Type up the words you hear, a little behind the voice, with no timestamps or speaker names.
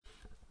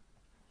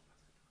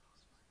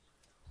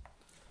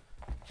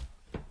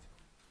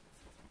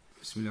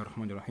بسم الله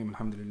الرحمن الرحيم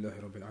الحمد لله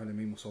رب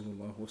العالمين وصلى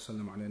الله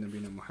وسلم على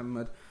نبينا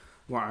محمد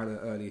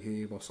وعلى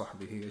آله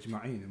وصحبه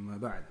أجمعين أما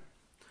بعد.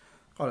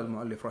 قال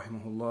المؤلف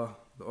رحمه الله,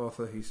 the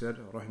author, he said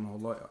رحمه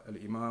الله,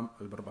 Al-Imam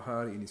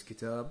Al-Barbahari in his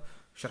kitab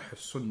Sharh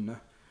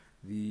al-Sunnah,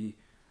 the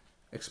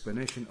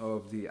explanation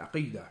of the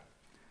Aqidah.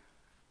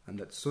 And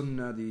that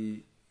Sunnah,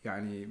 the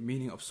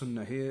meaning of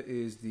Sunnah here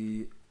is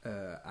the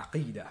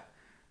Aqidah,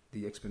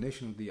 the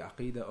explanation of the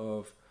Aqidah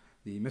of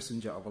the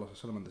Messenger of Allah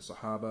and the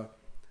Sahaba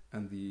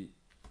and the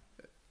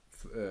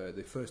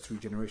first three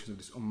generations of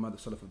this Ummah, the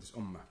Salaf of this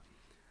Ummah.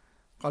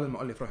 قال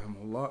المؤلف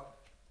رحمه الله,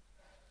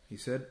 he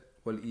said,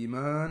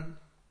 وَالْإِيمَانِ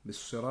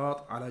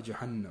بِالصِّرَاطِ عَلَى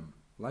جَهَنَّمْ.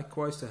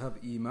 Likewise, to have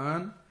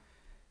Iman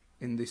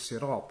in the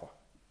Sirat,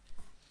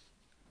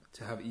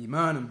 to have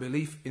Iman and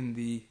belief in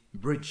the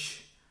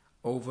bridge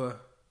over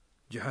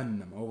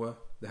Jahannam, over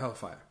the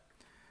hellfire.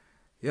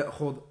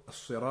 يأخذ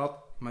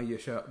الصراط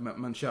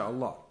من شاء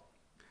الله.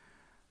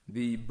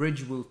 The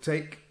bridge will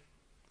take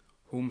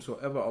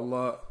whomsoever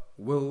Allah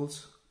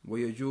wills,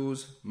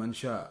 ويجوز من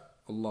شاء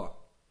Allah.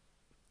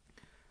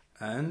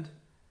 And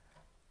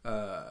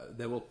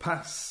they will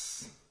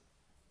pass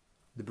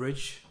the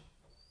bridge,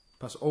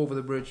 pass over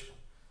the bridge,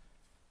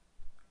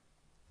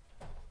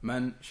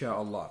 man شاء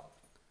Allah,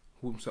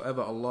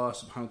 whomsoever Allah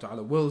subhanahu wa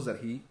ta'ala wills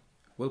that he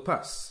will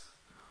pass.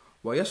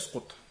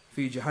 ويسقط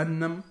في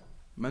جهنم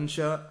من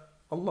شاء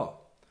Allah.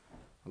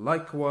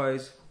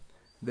 Likewise,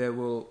 they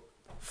will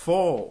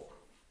fall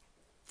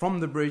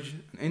from the bridge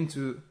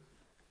into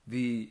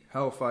the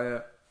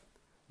hellfire,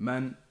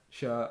 man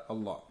sha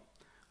Allah,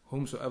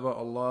 whomsoever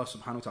Allah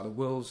subhanahu wa ta'ala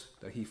wills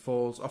that he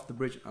falls off the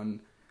bridge and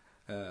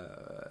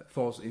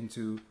falls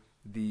into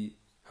the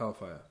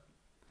hellfire.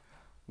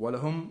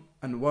 وَلَهُمْ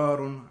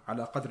أَنْوَارٌ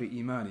عَلَى قَدْرِ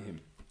إِيمَانِهِمْ.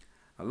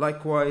 And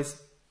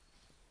likewise,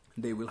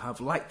 they will have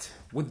light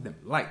with them,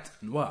 light,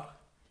 anwar.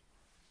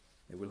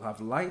 They will have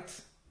light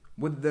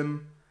with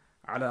them,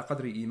 على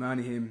قدر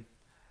إيمانهم,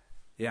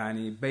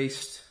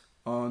 based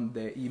on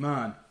their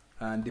iman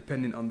and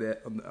depending on the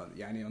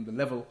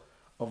level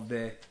of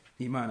their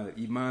iman,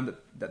 the iman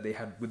that they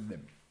had with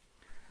them.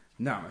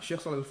 Now,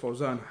 Shaykh Salih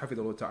al-Fawzan,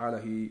 Hafidhullah Ta'ala,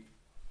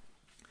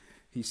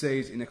 he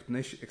says in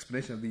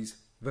explanation of these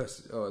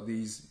verses, or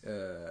these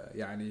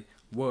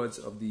words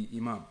of the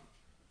Imam.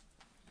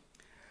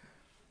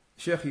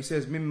 Shaykh, he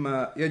says,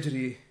 مما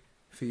يجري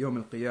في يوم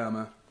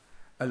القيامة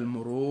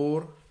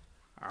المرور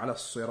على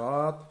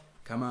الصراط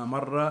كما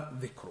مر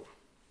ذكره.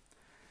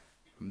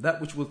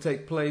 That which will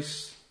take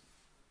place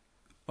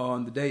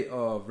on the day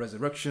of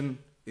resurrection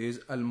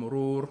is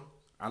al-murur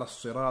ala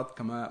sirat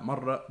kama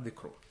marra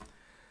dhikru,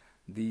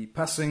 the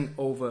passing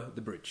over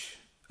the bridge,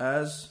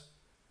 as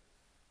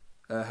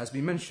has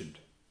been mentioned,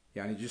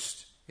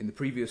 just in the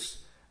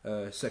previous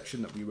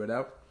section that we read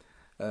out.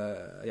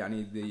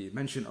 The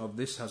mention of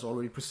this has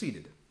already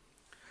preceded.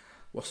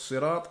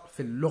 والصراط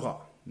في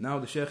اللغة. Now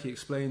the Shaykh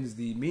explains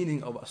the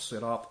meaning of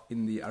as-sirat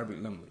in the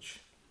Arabic language.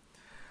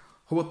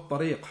 هو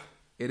الطريق.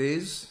 It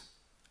is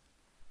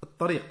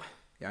الطريق,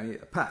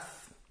 a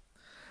path.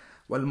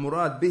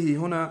 والمراد به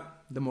هنا,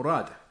 the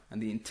murad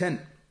and the intent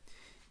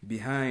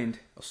behind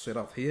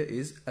as-sirat here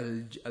is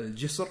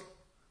al-jisr,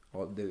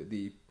 or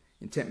the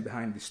intent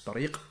behind this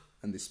tariq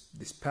and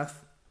this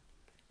path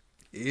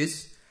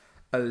is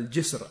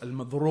al-jisr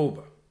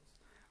al-madhroob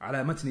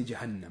ala matni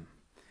jahannam.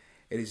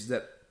 It is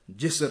that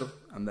jisr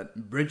and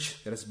that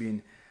bridge that has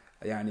been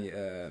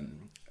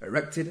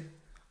erected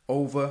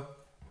over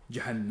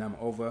Jahannam,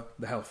 over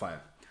the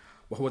hellfire.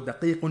 وهو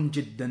دقيق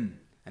جدا,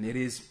 and it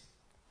is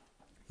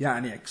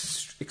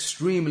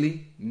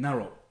extremely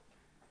narrow.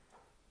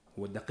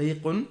 هو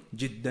دقيق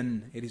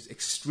جدا, it is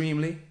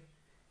extremely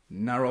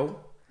narrow.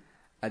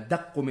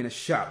 أدق من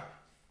الشعر,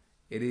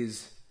 it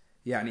is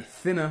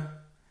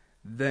thinner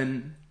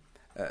than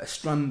a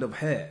strand of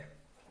hair,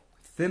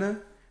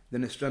 thinner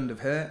than a strand of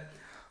hair.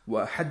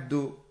 وأحد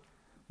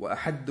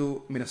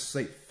من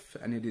السيف,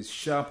 and it is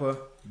sharper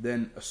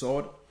than a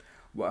sword.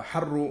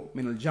 وأحر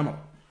من الجمر,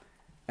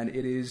 and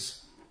it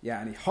is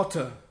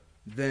hotter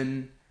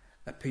than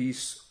a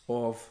piece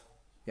of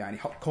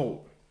hot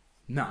coal.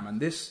 Naam, and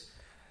this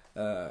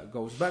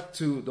goes back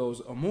to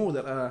those umur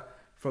that are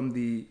from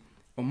the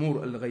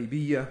umur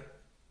al-ghaybiyya,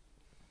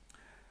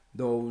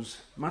 those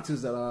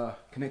matters that are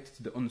connected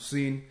to the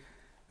unseen.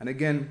 And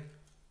again,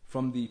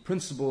 from the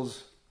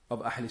principles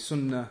of Ahl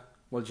Sunnah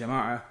wal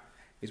Jama'ah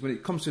is when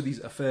it comes to these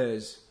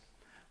affairs,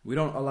 we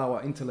don't allow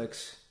our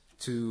intellects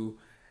to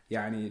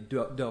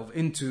delve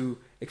into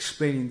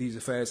explaining these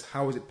affairs.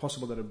 How is it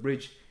possible that a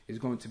bridge is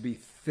going to be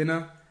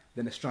thinner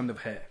than a strand of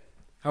hair?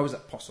 How is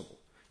that possible?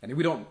 And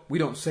we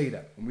don't say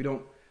that, and we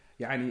don't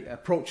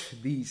approach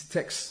these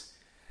texts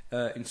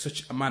in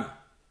such a manner.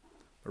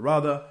 But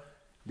rather,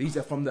 these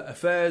are from the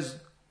affairs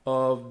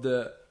of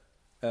the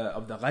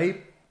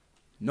ghaib.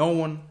 No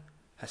one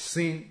has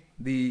seen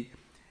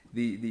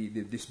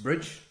this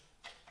bridge,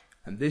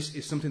 and this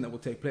is something that will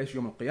take place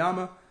Yawm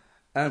al-Qiyamah,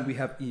 and we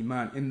have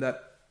iman in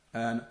that.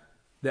 And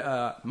there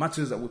are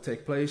matters that will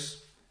take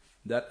place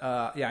that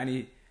are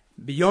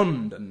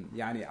beyond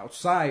and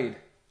outside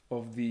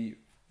of the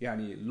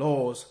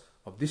laws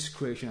of this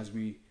creation as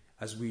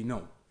we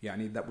know,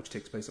 يعني that which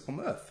takes place upon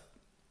the earth.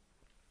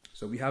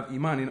 So we have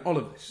iman in all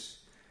of this.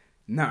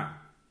 Now,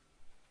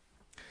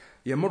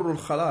 يمر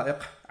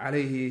الخلائق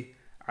عليه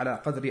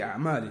على قدر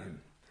أعمالهم.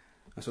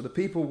 And so the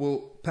people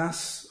will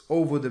pass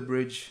over the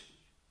bridge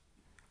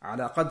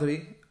على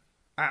قدر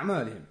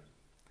أعمالهم.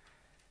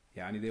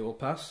 يعني they will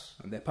pass,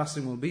 and their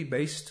passing will be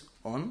based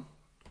on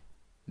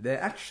their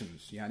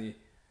actions. يعني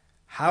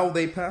how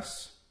they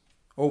pass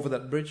over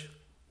that bridge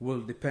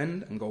will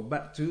depend and go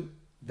back to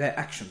their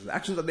actions, the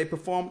actions that they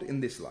performed in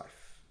this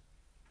life.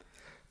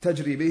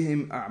 تجري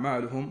بهم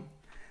أعمالهم.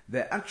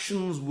 Their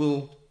actions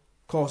will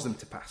cause them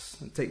to pass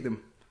and take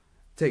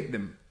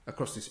them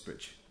across this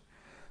bridge.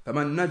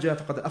 فمن نجا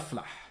فقد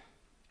أفلح.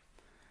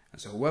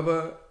 And so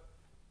whoever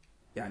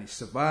يعني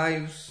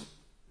survives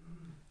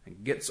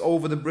and gets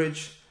over the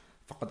bridge,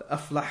 فقد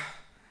أفلح,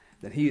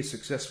 then he is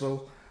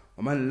successful.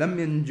 ومن لم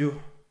ينجه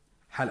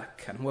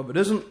هلك. And whoever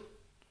doesn't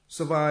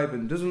survive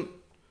and doesn't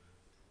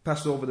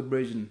pass over the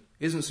bridge and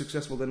isn't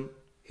successful, then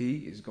he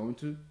is going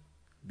to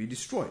be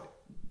destroyed.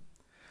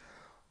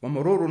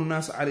 ومرور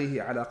الناس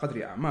عليه على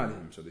قدر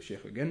أعمالهم. So the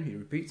Shaykh again, he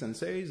repeats and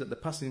says that the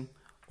passing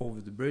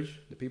over the bridge,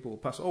 the people will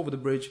pass over the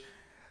bridge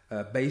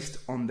based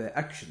on their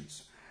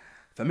actions.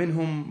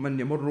 فمنهم من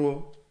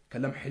يمر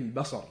كلمح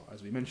البصر.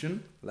 As we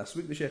mentioned last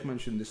week, the Shaykh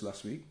mentioned this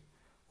last week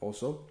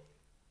also.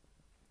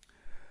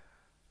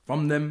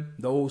 From them,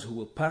 those who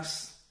will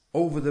pass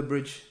over the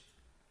bridge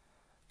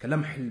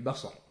كلمح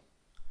البصر.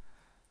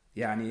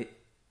 يعني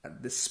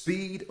at the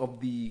speed of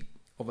the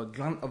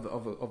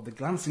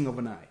glancing of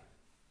an eye.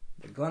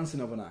 The glancing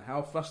of an eye.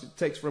 How fast it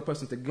takes for a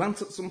person to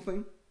glance at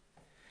something,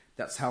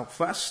 that's how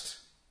fast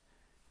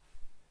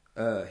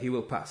he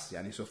will pass.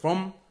 Yani, so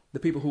from the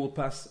people who will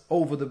pass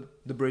over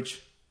the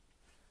bridge,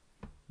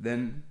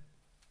 then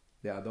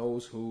there are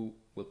those who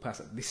will pass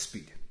at this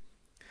speed.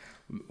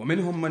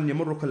 ومنهم من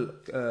يمر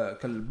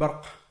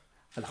كالبرق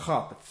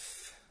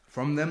الخاطف.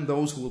 From them,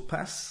 those who will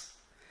pass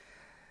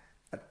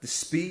at the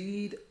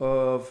speed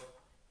of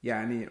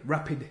يعني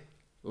rapid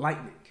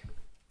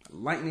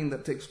lightning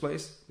that takes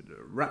place, a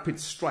rapid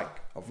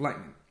strike of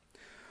lightning.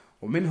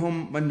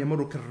 ومنهم من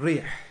يمر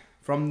كالريح.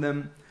 From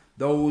them,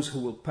 those who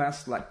will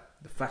pass like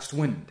the fast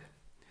wind.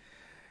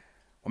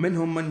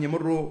 ومنهم من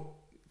يمر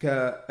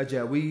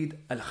كأجاويد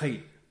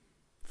الخيل.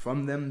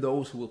 From them,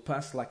 those who will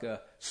pass like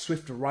a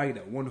swift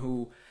rider, one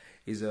who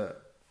is a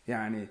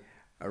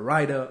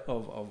rider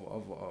of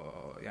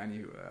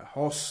a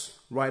horse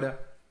rider,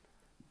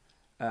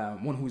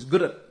 one who is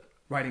good at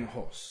riding a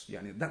horse,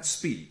 that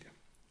speed.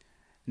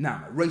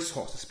 Now, a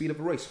racehorse, the speed of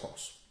a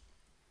racehorse.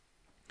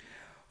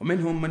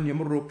 ومنهم من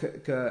يمر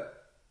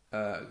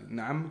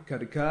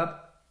كركاب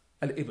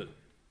الإبل.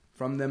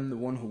 From them, the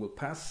one who will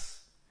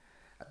pass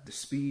at the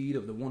speed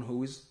of the one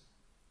who is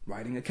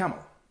riding a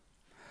camel.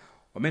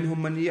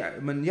 ومنهم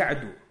من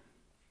يعدو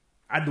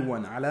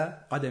عدوا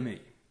على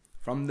قدميه.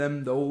 From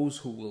them, those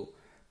who will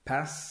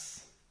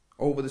pass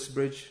over this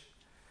bridge,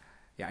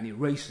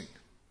 racing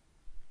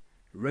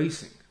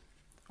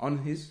on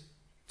his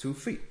 2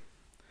 feet.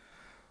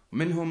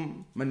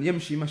 ومنهم من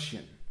يمشي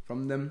مشيا.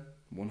 From them,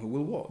 one who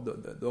will walk,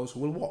 those who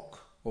will walk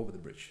over the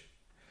bridge.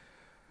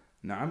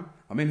 نعم.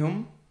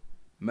 ومنهم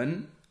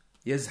من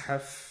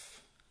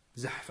يزحف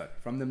زحفا.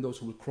 From them, those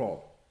who will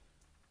crawl.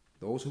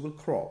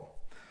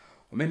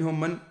 ومنهم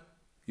من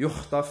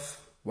يخطف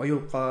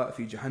ويلقى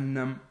في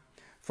جهنم.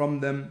 From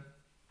them,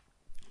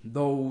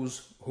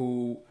 those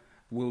who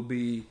will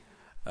be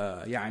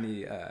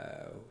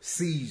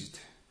seized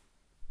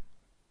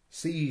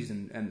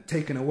and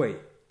taken away.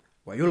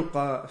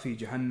 ويلقى في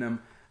جهنم,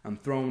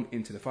 and thrown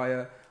into the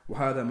fire.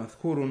 وهذا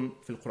مذكور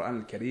في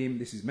القرآن الكريم.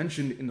 This is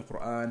mentioned in the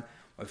Quran.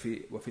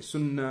 وفي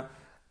السنة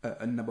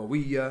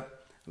النبوية,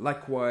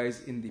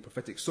 likewise in the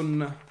prophetic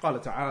sunnah.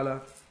 قال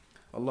تعالى,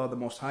 Allah the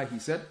Most High, He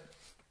said,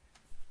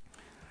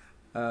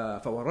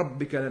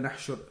 فوربك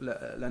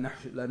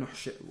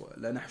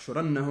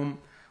لنحشرنهم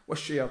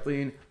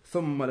والشياطين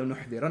ثم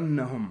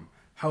لنحذرنهم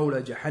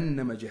حول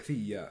جهنم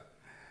جثيا.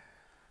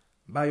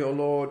 By your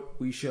Lord,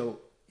 we shall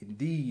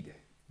indeed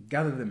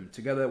gather them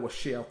together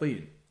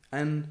والشياطين,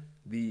 and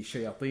the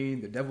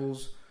shayateen, the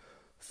devils.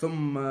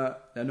 ثم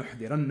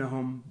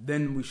لنحذرنهم,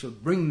 then we shall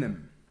bring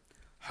them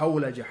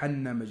حول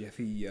جهنم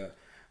جثيا,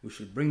 we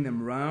shall bring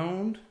them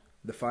round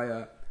the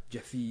fire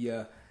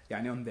جثيا,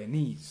 on their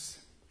knees.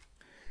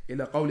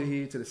 إلى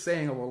قوله, to the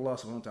saying of Allah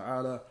subhanahu wa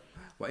ta'ala,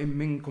 وإن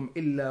منكم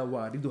إلا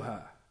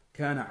واردها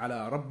كان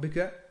على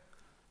ربك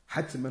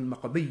حتما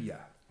مقضيا.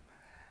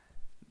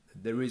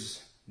 There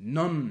is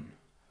none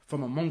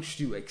from amongst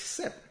you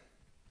except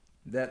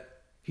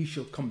that he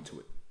shall come to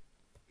it.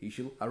 He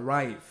shall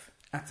arrive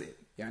at it.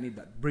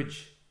 That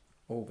bridge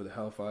over the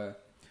hellfire.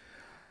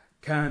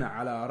 كان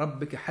على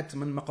ربك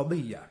حتما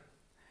مقضيا.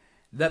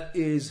 That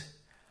is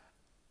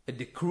a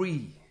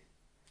decree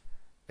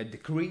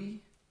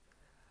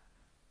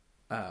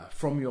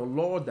from your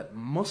Lord that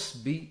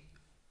must be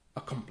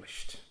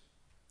accomplished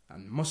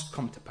and must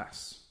come to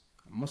pass,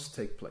 must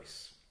take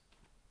place.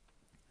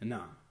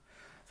 نعم.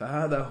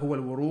 فهذا هو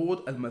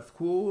الورود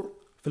المذكور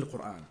في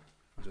القرآن.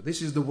 So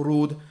this is the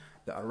wurud,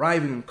 the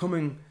arriving and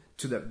coming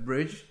to that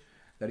bridge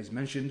that is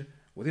mentioned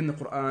within the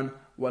Quran.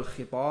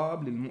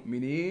 وَالْخِطَابِ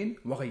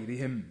لِلْمُؤْمِنِينَ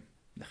وَغَيْرِهِمْ.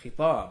 The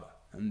khitab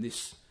and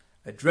this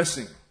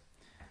addressing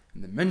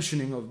and the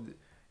mentioning of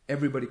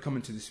everybody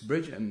coming to this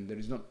bridge, and there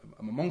is not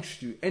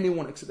amongst you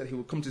anyone except that he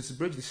will come to this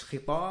bridge. This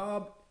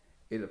khitab,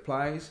 it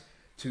applies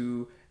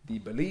to the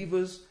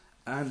believers,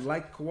 and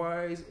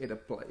likewise it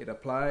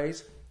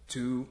applies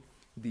to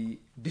the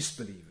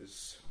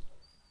disbelievers.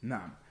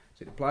 Naam.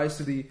 So it applies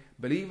to the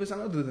believers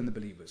and other than the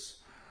believers.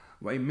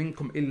 وَإِن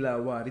مِّنكُمْ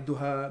إِلَّا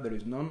وَارِدُهَا. There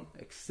is none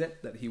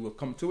except that he will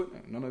come to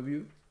it. None of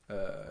you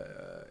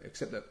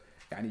except that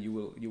you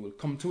will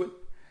come to it.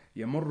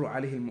 يمر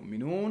عليه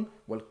المؤمنون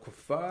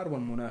والكفار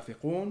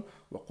والمنافقون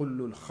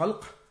وكل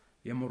الخلق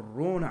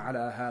يمرون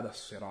على هذا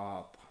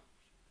الصراط.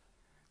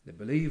 The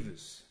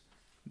believers,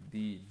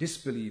 the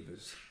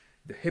disbelievers,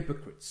 the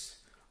hypocrites,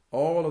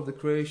 all of the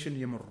creation,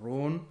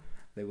 يمرون,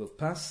 they will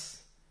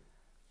pass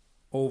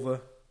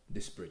over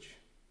this bridge.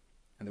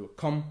 And they will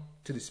come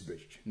to this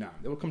bridge. Now,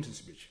 they will come to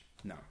this bridge.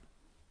 Now,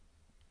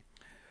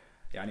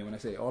 when I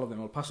say all of them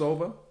will pass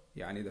over,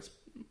 that's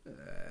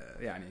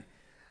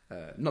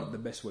not the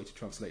best way to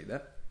translate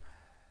that.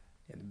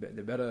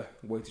 The better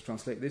way to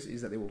translate this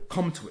is that they will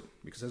come to it,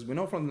 because as we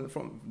know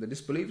from the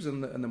disbelievers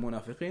and the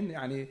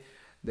munafiqeen,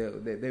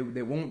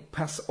 they won't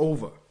pass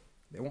over.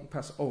 They won't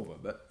pass over,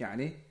 but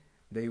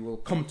they will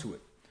come to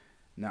it.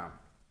 Now,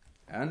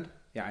 and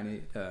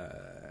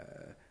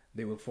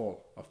they will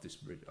fall off this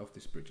bridge.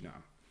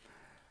 Now,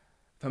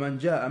 فمن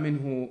جاء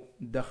منه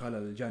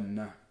دخل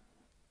الجنة.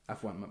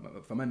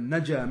 فمن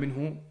نجا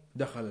منه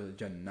دخل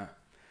الجنة.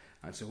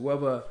 And so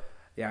whoever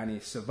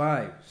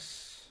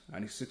survives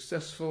and is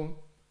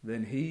successful,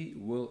 then he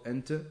will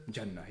enter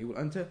Jannah. He will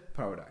enter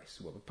paradise.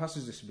 Whoever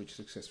passes this bridge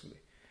successfully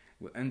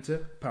will enter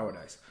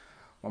paradise.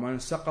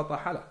 وَمَنْ سَقَطَ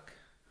حَلَكَ.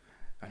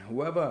 And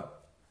whoever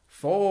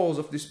falls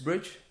off this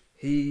bridge,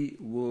 he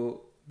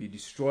will be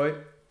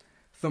destroyed.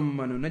 ثُمَّ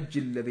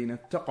نُنَجِّي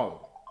الَّذِينَ اتَّقَوْا.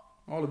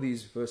 All of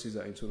these verses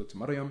are in Surah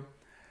Maryam.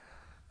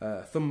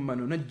 ثُمَّ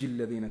نُنَجِّي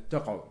الَّذِينَ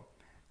اتَّقَوْا.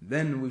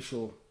 Then we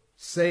shall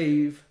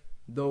save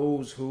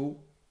those who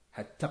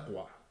had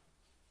taqwa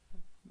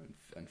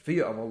and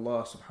fear of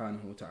Allah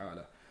subhanahu wa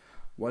ta'ala.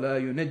 وَلَا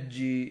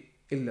يُنَجِّي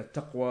إِلَّا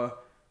التَّقْوَى.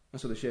 And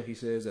so the Shaykh, he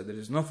says that there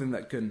is nothing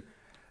that can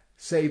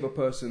save a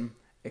person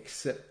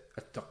except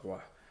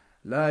at-taqwa.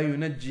 لَا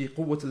يُنَجِّي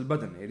قُوَّةَ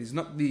الْبَدَنِ. It is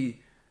not the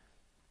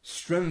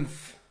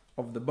strength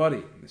of the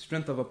body, the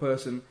strength of a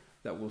person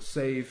that will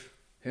save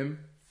him.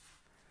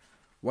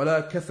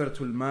 وَلَا كَثْرَةُ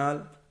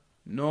الْمَالِ.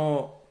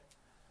 Nor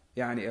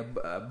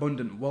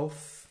abundant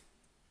wealth.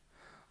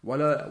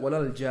 وَلَا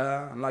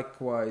الْجَاهِ. And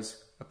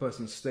likewise a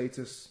person's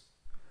status.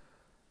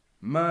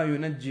 مَا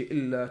يُنَجِّي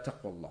إِلَّا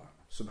تَقْوَى اللَّهِ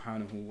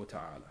subhanahu wa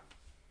ta'ala.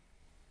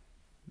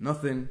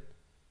 Nothing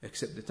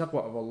except the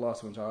taqwa of Allah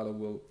subhanahu wa ta'ala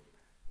will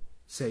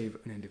save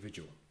an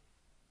individual.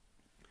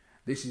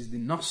 This is the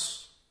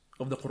nas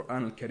of the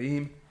Quran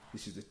al-Kareem.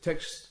 This is the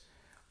text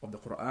of the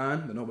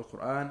Quran, the Noble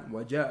Quran.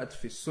 وَجَاءَتْ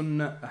فِي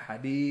السُّنَّةِ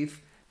أَحَادِيث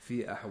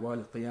في أحوال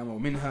القيامة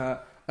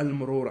ومنها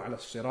المرور على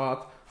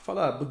الصراط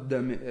فلا بد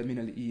من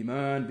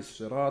الإيمان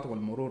بالصراط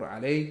والمرور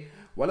عليه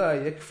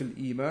ولا يكفي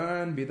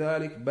الإيمان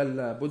بذلك بل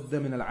لا بد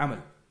من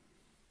العمل.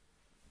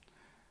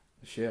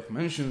 The Shaykh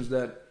mentions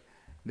that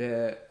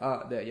they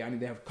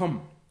have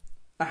come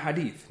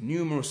ahadith,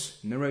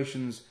 numerous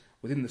narrations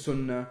within the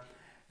Sunnah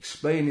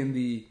explaining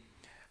the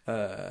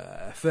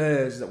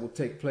affairs that will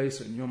take place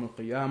in Yawm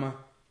al-Qiyamah.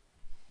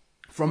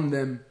 From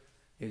them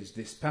is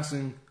this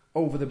passing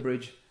over the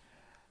bridge.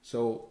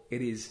 So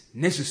it is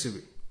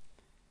necessary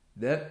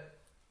that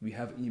we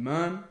have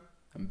iman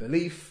and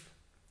belief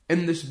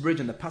in this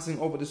bridge and the passing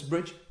over this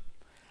bridge.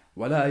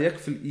 وَلَا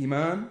يَكْفِ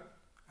الْإِيمَانِ.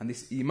 And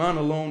this iman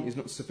alone is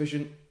not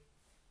sufficient,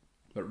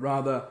 but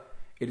rather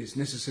it is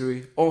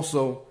necessary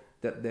also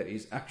that there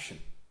is action.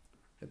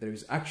 That there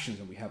is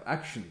actions, and we have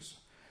actions.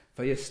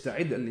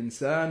 فَيَسْتَعِدَ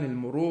الْإِنسَانِ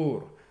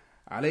الْمُرُورِ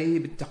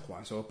عَلَيْهِ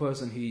بِالتَّقْوَى. So a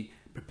person, he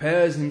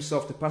prepares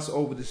himself to pass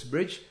over this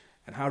bridge.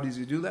 And how does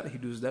he do that? He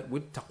does that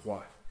with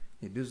taqwa.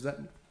 He does that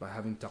by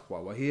having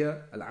taqwa.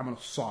 وَهِيَ الْعَمَلُ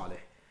الصَّالِحِ.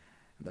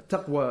 The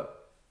taqwa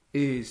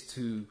is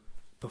to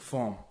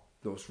perform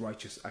those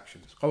righteous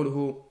actions.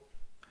 قَوْلُهُ,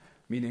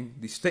 meaning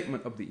the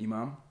statement of the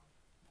Imam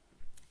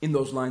in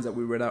those lines that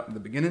we read out in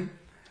the beginning.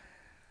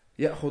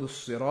 يَأْخُذُ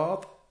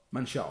الصِّرَاطِ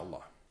مَنْ شَاءَ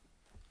اللَّهِ.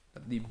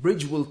 That the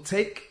bridge will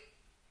take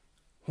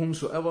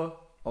whomsoever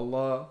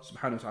Allah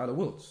subhanahu wa ta'ala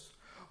wills.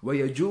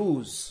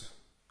 وَيَجُوزُ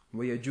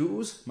مَنْ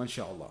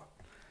شَاءَ اللَّهِ.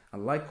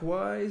 And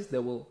likewise they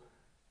will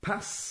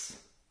pass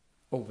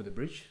over the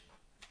bridge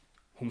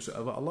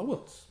whomsoever Allah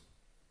wills.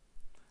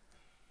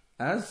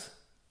 As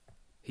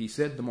He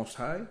said, the Most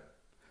High,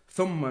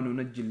 ثُمَّ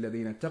نُنَجِّي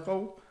الَّذِينَ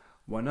اتَّقَوْا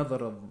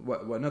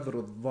وَنَذَرُ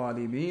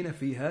الظَّالِمِينَ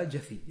فِيهَا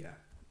جَثِيًّا.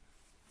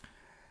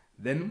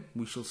 Then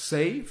we shall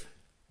save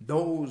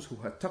those who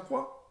had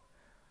taqwa,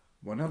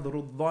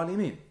 وَنَذَرُ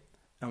الظَّالِمِينَ.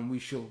 And we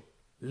shall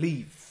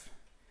leave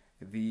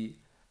the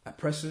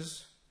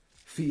oppressors,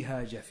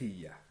 فِيهَا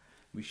جَثِيًّا.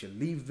 We shall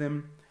leave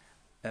them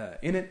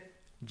in it,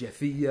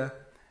 جَثِيًّا.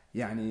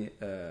 يعني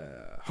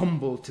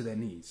humble to their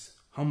knees,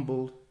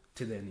 humble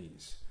to their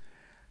knees.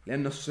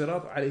 لأن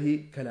الصراط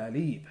عليه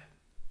كلاليب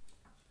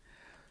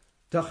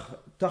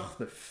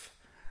تخطف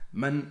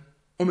من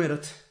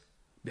أمرت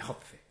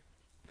بخطفه.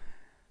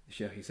 The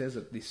Shaykh, he says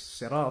that this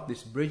sirat,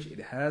 this bridge, it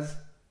has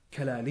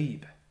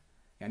كلاليب,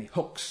 يعني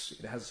hooks,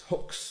 it has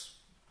hooks,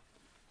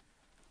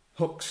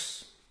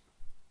 hooks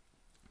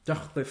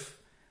تخطف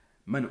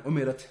من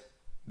أمرت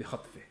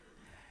بخطفه,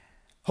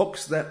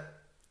 hooks that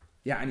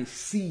يعني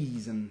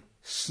seize and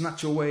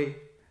snatch away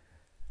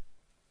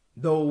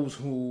those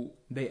who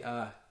they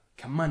are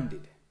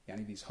commanded.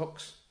 يعني these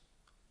hooks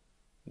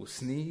will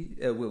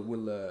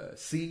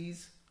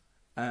seize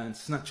and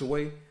snatch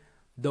away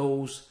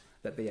those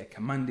that they are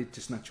commanded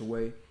to snatch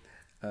away.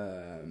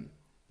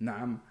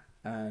 Naam,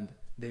 and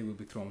they will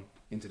be thrown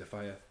into the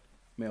fire.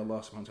 May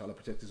Allah subhanahu wa ta'ala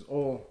protect us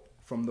all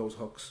from those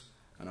hooks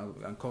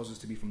and cause us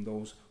to be from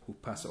those who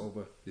pass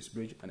over this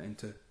bridge and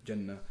enter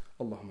Jannah.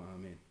 Allahumma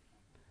ameen.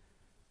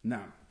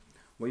 Naam.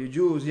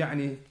 ويجوز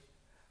يعني,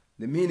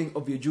 the meaning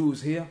of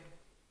يجوز here,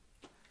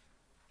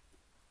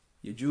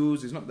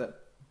 يجوز is not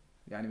that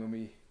يعني when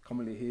we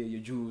commonly hear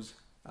يجوز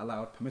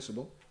allowed,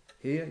 permissible.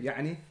 Here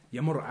يعني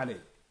يمر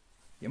عليه,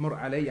 يمر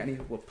عليه يعني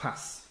will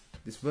pass.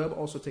 This verb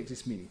also takes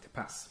this meaning, to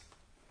pass,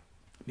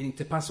 meaning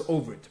to pass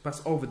over it, to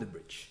pass over the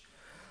bridge.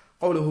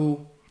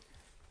 قوله,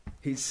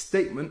 his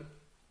statement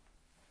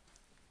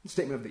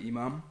of the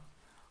Imam,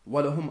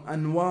 وَلَهُمْ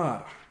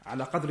أَنْوَارٌ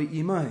عَلَى قَدْرِ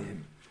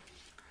إِيمَانِهِمْ.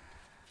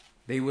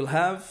 They will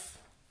have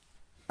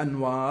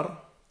anwar.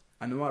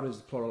 Anwar is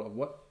the plural of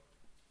what?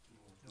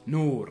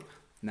 Nur.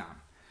 Naam.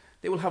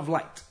 They will have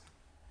light.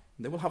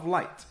 They will have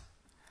light.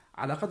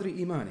 على قدر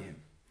إيمانهم.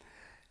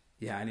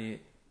 يعني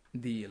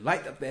the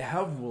light that they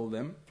have with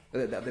them,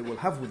 that they will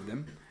have with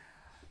them,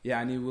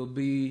 يعني will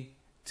be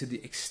to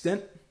the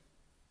extent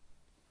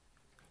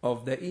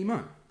of their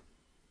iman.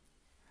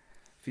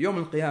 في يوم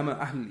القيامة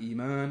أهل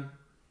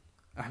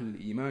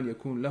الإيمان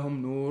يكون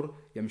لهم نور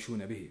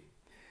يمشون به.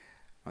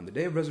 On the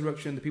day of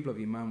resurrection, the people of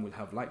Iman will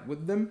have light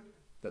with them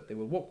that they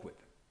will walk with.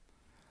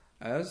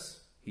 As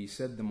he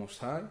said, the Most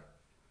High,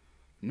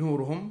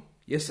 نورهم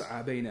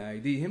يسعى بين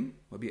أيديهم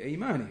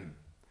وبأيمانهم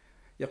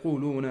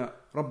يقولون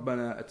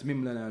ربنا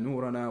أتمم لنا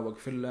نورنا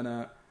واغفر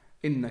لنا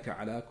إنك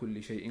على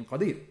كل شيء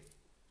قدير.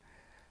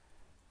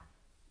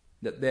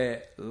 That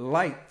their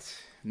light,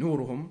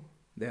 نورهم,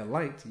 their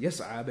light,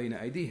 يسعى بين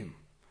أيديهم,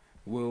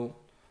 will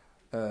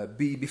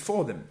be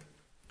before them.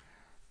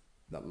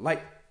 The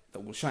light that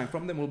will shine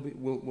from them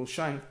will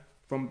shine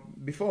from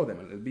before them,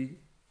 and it will be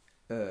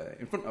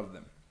in front of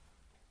them.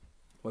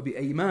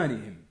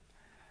 وبأيمانهم,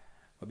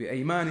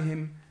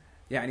 وبأيمانهم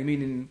يعني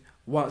meaning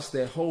whilst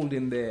they're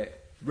holding their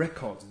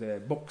records, their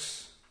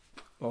books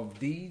of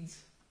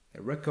deeds,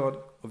 a record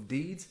of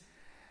deeds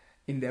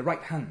in their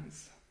right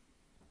hands.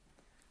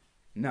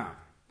 نعم.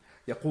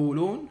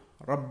 يقولون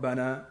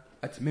ربنا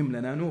أتمم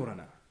لنا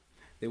نورنا.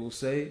 They will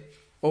say,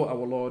 "Oh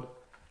our Lord,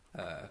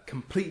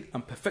 complete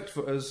and perfect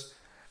for us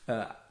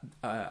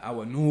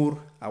our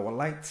nur, our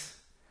light.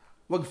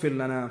 واغفر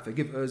لنا,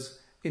 forgive us.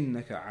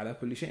 إنك على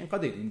كل شيء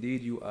قدير.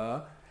 Indeed you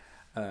are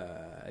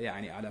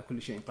يعني على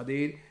كل شيء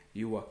قدير.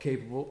 You are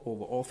capable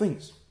over all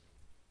things."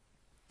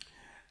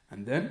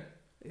 And then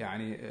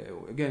يعني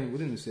again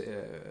within the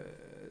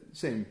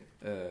same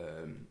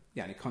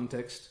يعني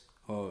context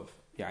of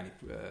يعني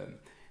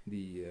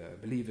the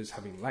believers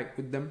having light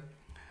with them.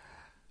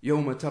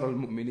 يوم ترى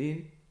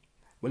المؤمنين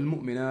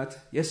والمؤمنات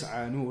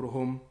يسعى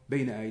نورهم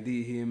بين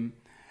أيديهم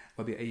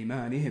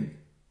وبأيمانهم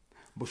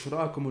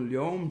بشراكم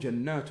اليوم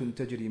جنات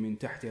تجري من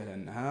تحتها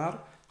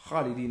الأنهار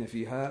خالدين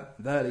فيها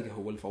ذلك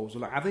هو الفوز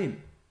العظيم.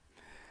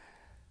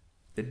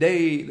 The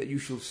day that you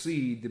shall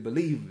see the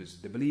believers,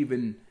 the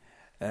believing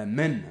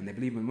men and the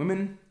believing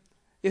women,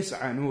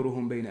 يسعى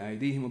نورهم بين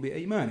أيديهم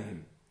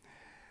وبأيمانهم.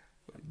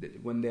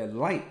 When their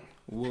light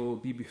will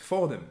be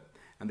before them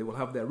and they will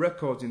have their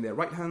records in their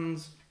right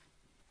hands.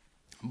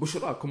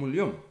 بشراكم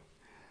اليوم,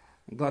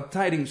 glad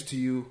tidings to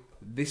you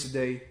this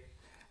day.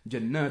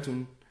 جنات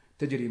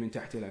تجري من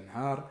تحت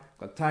الأنهار,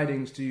 glad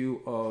tidings to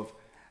you of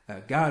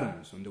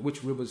gardens under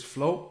which rivers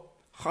flow.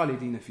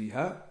 خالدين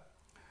فيها,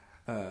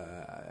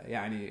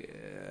 يعني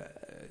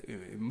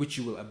in which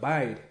you will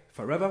abide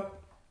forever.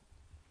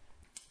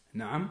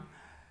 نعم,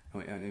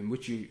 and in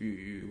which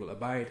you will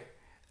abide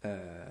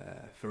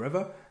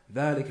forever.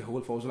 ذلك هو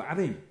الفوز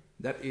العظيم.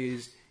 That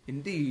is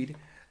indeed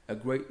a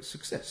great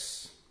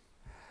success.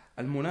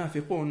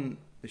 المنافقون,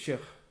 the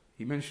Sheikh,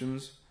 he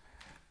mentions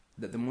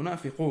that the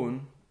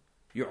munafiqun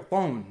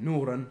يعطون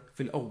نورا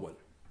في الأول.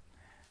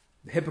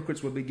 The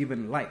hypocrites will be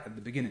given light at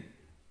the beginning.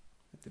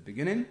 At the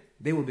beginning,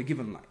 they will be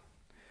given light.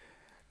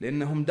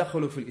 لأنهم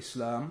دخلوا في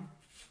الإسلام,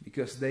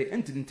 because they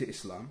entered into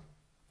Islam.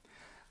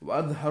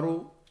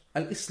 وأظهروا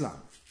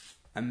الإسلام,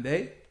 and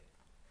they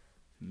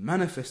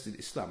manifested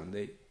Islam, and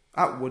they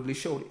outwardly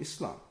showed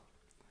Islam.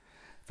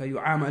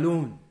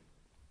 فيعاملون,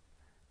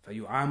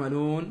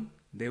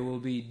 they will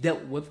be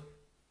dealt with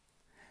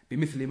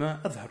بمثل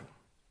ما أظهروا.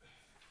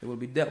 They will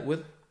be dealt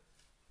with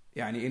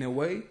يعني in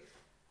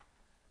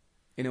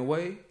a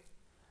way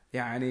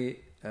يعني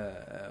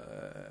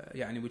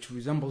which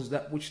resembles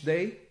that which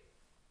they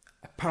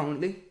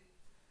apparently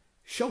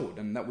showed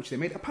and that which they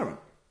made apparent.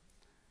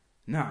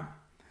 نعم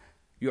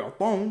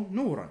يعطون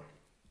نورا,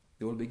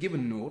 they will be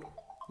given nur,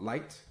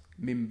 light,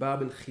 من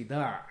باب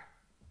الخداع,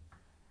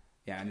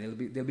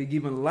 they'll be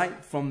given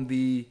light from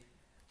the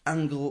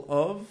angle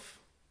of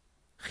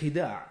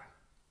خداع,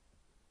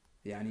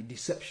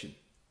 deception.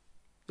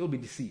 They'll be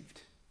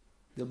deceived.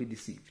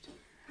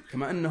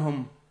 كما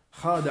أنهم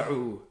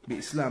خادعوا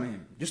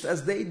بإسلامهم, just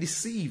as they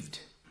deceived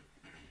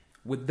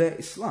with their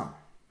Islam.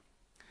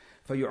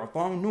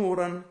 فيعطون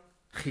نورا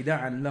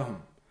خداعا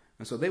لهم,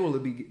 and so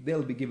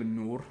they'll be given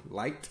nur,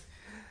 light,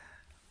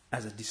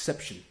 as a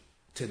deception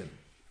to them.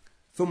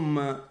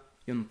 ثم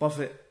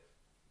ينطفئ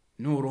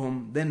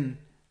نورهم, then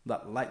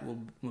that light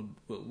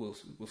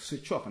will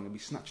switch off and will be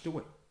snatched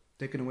away,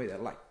 taken away,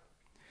 that light.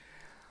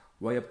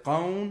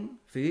 ويبقون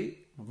في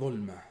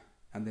ظلمة,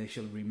 and they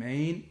shall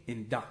remain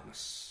in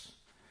darkness.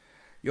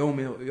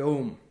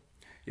 يوم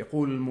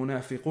يقول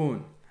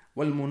المنافقون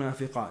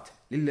والمنافقات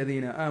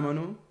للذين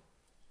آمنوا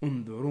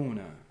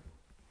انظرونا,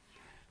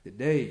 the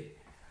day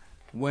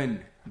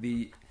when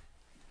the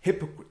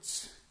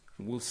hypocrites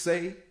will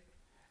say,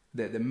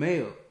 that the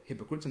male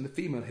hypocrites and the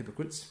female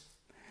hypocrites,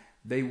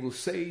 they will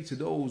say to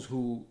those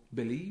who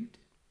believed,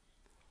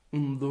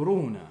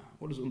 انظرونا.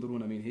 What does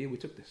انظرونا mean here? We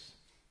took this.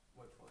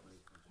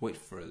 Wait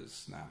for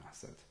us. نعم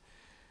أحسنت.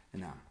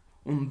 نعم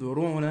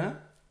انظرونا,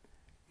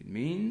 it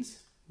means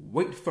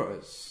wait for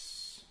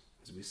us.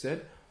 As we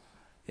said,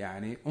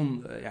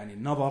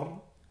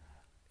 نظر,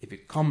 if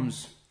it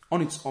comes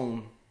on its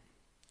own,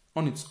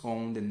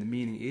 then the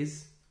meaning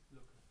is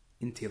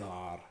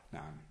انتظار.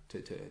 نعم,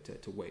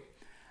 to wait.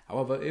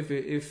 However,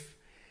 if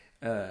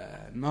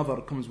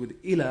نظر comes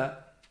with إلى,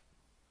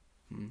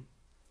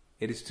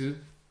 it is to,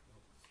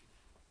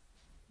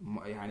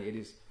 it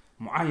is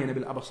معاينة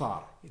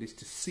بالأبصار, it is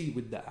to see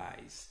with the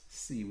eyes.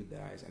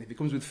 And if it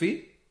comes with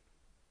في,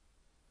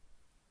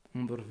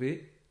 انظر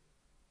في,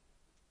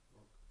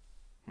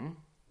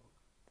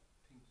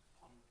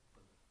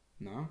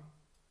 no.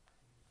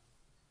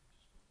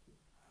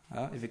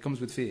 If it comes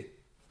with في,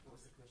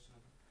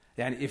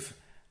 if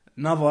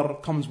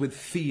نظر comes with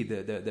في,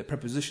 the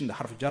preposition, the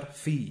حرف جر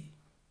في,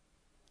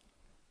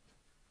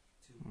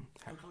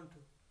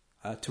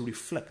 to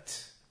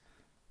reflect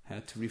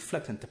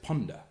and to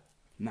ponder.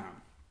 Now,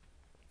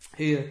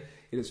 here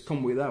it has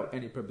come without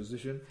any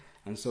preposition,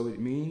 and so it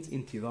means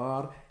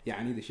انتظار.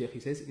 The Shaykh, he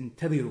says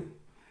انتظروا.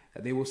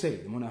 They will say,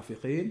 the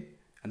munafiqeen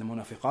and the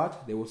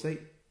munafiqat, they will say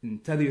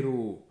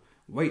انتظروا,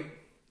 wait.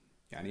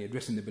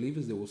 Addressing the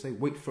believers, they will say,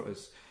 wait for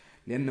us.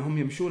 لأنهم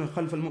يمشون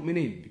خلف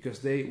المؤمنين, because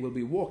they will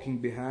be walking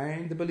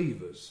behind the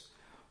believers.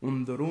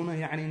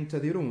 انظرونا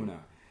انتظرونا,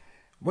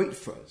 wait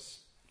for us.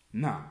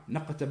 نعم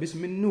نقتبس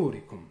من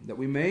نوركم, that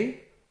we may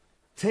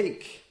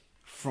take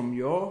from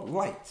your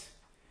light.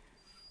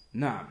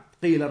 نعم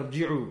قيل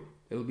ارجعوا,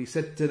 it will be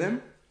said to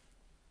them,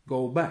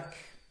 go back.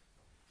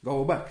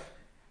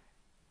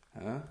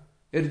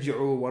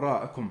 ارجعوا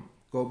وراءكم,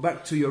 go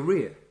back to your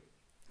rear.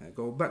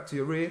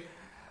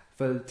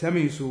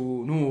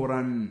 فالتمسوا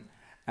نورا,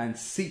 and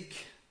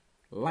seek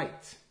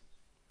light.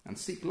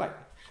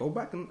 Go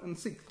back and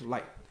seek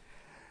light.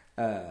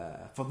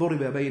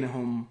 فضرب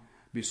بينهم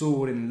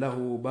بسور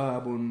له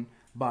باب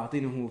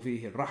باطنه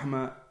فيه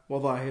الرحمة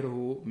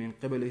وظاهره من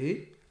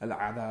قبله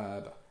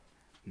العذاب.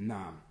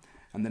 نعم.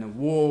 And then a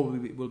wall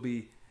will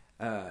be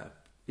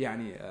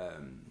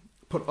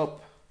put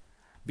up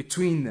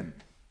between them.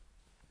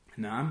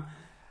 نعم.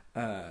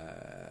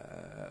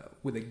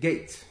 With a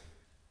gate.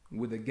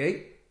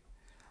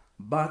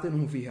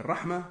 باطنه فيه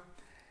الرحمة,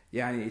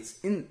 it's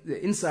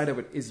the inside of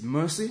it is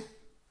mercy.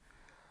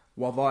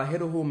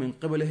 وظاهره من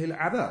قبله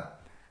العذاب,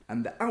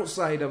 and the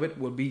outside of it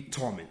will be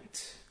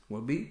torment,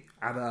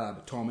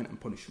 عذاب, torment and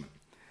punishment.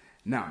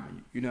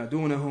 نعم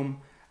ينادونهم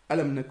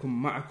ألم نكن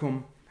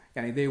معكم,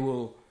 they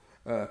will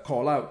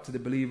call out to the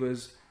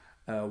believers,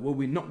 were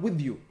we not with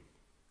you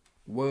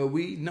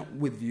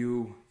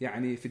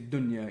في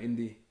الدنيا,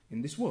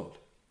 in this world.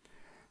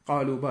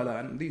 قالوا بلى,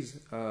 and these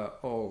are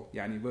all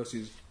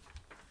verses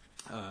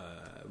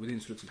within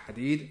Surah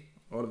Al-Hadid,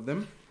 all of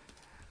them.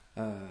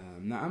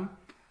 نعم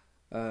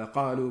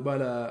قالوا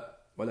بلى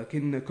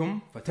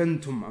ولكنكم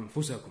فتنتم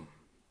أنفسكم.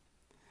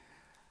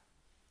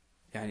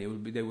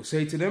 They will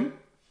say to them,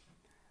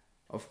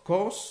 of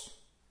course,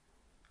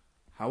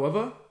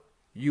 however,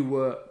 you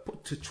were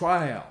put to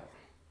trial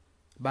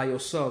by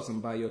yourselves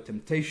and by your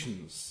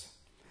temptations.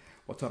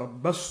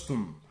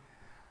 وتربصتم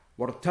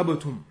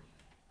وارتبتم,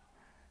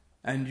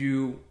 and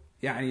you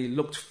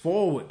looked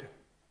forward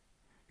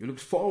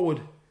for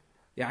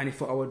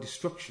our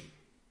destruction.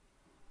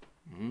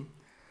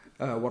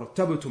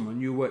 وارتبتم,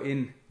 and you were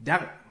in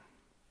doubt.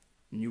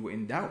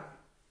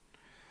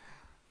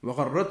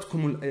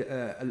 وغرتكم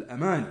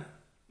الأماني,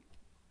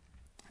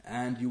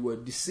 and you were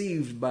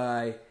deceived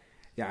by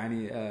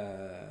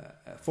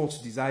false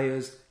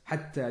desires.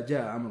 حتى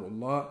جاء أمر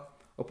الله,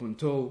 up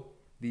until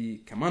the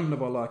command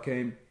of Allah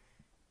came.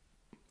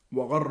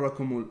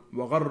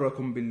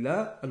 وغركم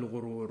بالله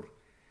الغرور,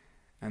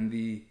 and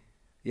the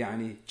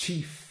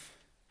chief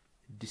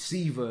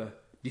deceiver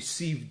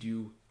deceived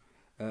you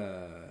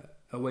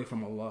away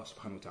from Allah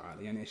subhanahu wa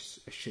ta'ala, يعني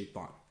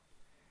الشيطان.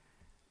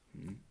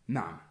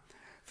 نعم.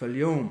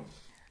 فاليوم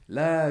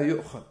لا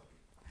يؤخذ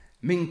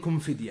منكم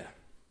فدية.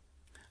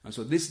 And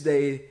so this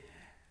day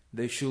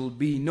there should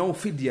be no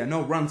fidya,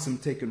 no ransom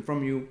taken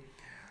from you.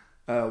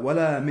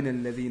 ولا من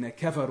الذين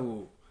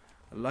كفروا.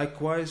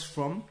 Likewise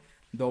from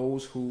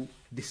those who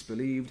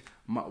disbelieved.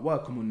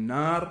 مأواكم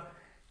النار.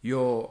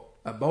 Your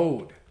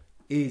abode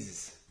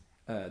is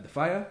the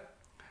fire.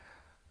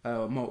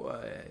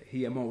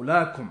 هي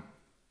مولاكم.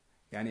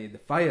 يعني the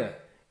fire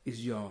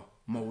is your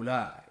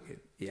مولا.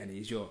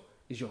 يعني is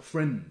your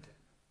friend.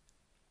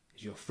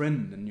 Is your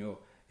friend and your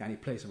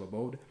place of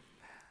abode.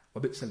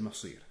 وبئس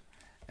المصير.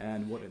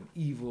 And what an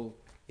evil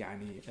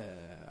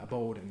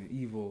abode and an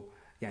evil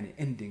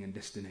ending and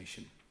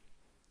destination.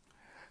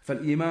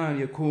 فالإيمان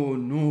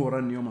يكون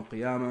نورا يوم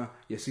القيامة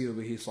يسير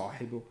به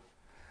صاحبه.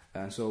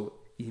 And so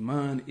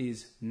Iman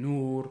is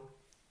nur.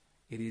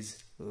 It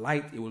is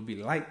light. It will be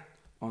light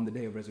on the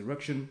day of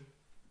resurrection,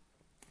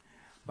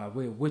 by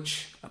way of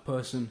which a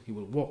person, he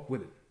will walk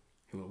with it.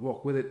 He will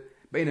walk with it.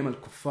 بينما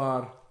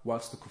الكفار,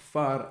 whilst the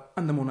kuffar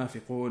and the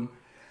munafiqun,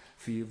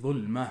 في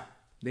ظلمة,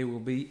 they will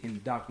be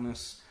in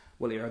darkness.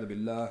 والعياذ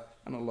بالله,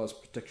 and Allah's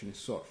protection is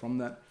sought from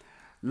that.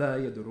 لا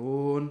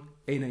يدرون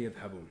أين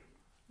يذهبون.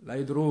 لا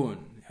يدرون,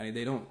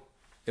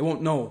 they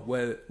won't know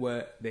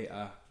where they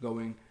are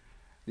going.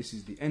 This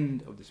is the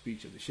end of the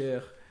speech of the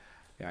Shaykh.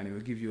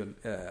 We'll give you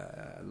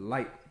a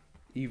light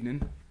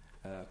evening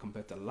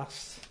compared to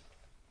last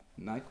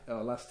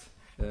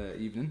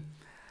evening.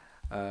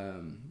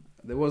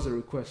 There was a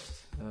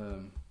request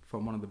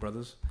from one of the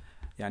brothers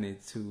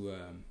to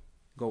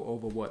go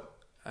over what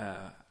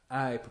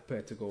I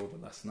prepared to go over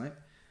last night,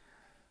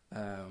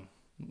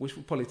 which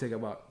will probably take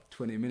about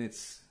 20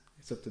 minutes.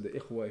 It's up to the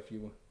ikhwa if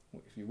you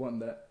want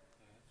that.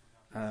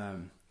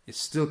 It's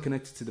still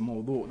connected to the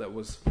mawdu' that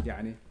was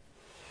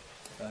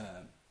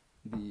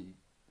the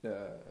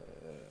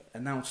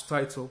announced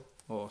title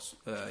or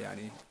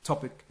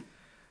topic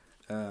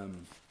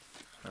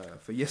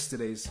for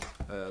yesterday's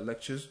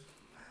lectures.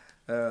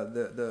 Our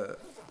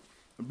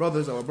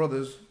brothers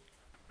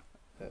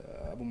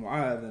Abu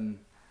Mu'adh and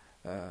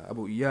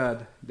Abu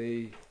Iyad,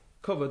 they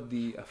covered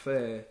the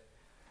affair,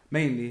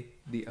 mainly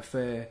the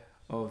affair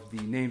of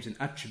the names and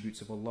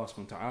attributes of Allah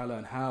subhanahu wa ta'ala,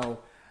 and how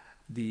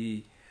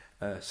the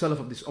Salaf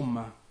of this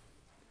ummah,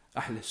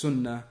 Ahl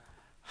Sunnah,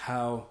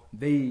 how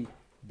they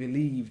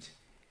believed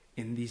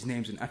in these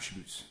names and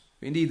attributes.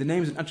 Indeed, the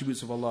names and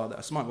attributes of Allah, the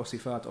Asma' wa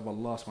Sifat of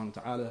Allah subhanahu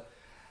wa ta'ala,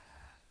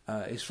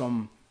 is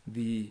from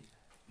the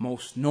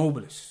most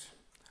noblest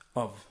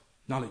of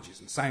knowledges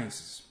and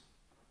sciences.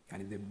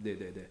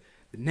 The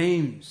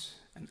names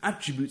and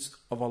attributes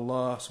of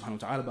Allah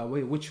subhanahu wa ta'ala, by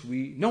way of which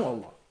we know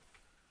Allah.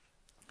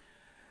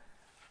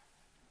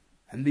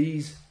 And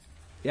these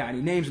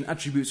names and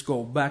attributes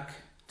go back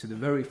to the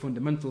very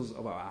fundamentals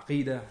of our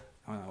aqidah,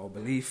 our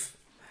belief.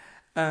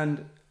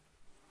 And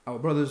our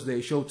brothers,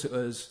 they showed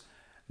to us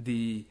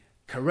the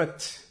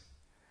correct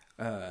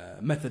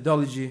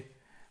methodology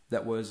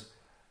that was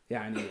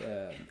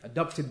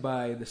adopted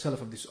by the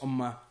Salaf of this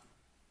ummah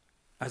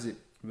as it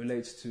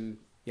relates to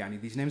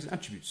these names and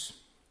attributes.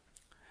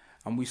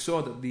 And we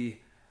saw that the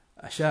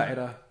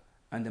Asha'ira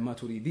and the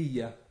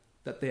Maturidiyya,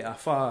 that they are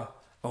far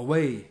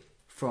away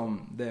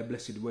from their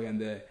blessed way and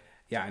their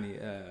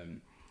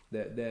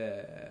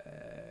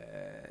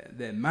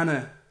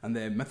manner and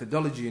their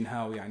methodology in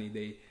how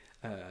they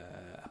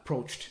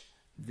approached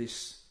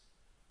this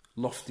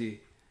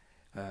lofty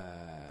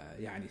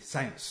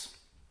science.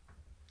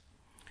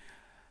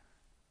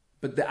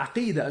 But the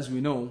aqidah, as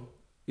we know,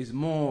 is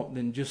more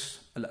than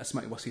just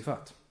al-asma' wa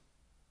sifat.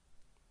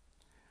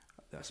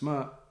 The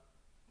asma'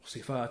 wa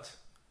sifat,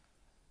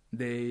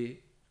 they,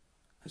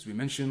 as we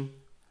mentioned,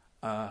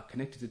 are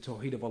connected to the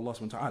tawheed of Allah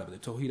subhanahu wa ta'ala.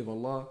 But the tawheed of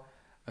Allah,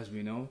 as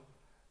we know,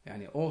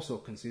 also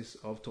consists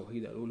of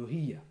tawheed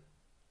al-uluhiyya.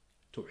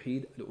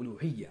 Tawheed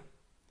al-uluhiyya.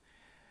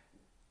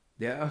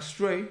 They are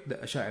astray, the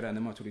Asha'ira and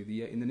the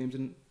Maturidiyya, in the names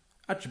and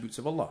attributes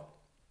of Allah.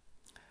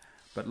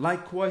 But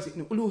likewise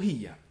in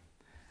uluhiyya.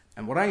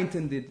 And what I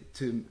intended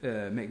to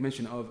make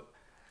mention of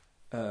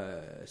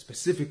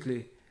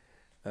specifically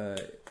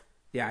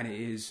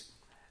is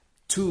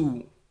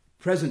two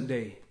present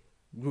day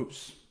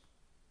groups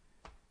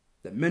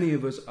that many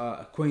of us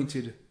are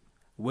acquainted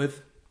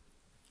with.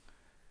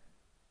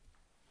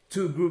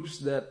 Two groups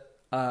that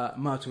are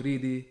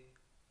Maturidi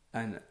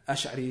and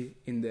Ash'ari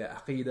in their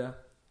aqidah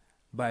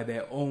by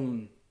their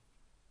own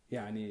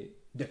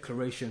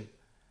declaration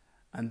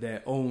and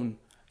their own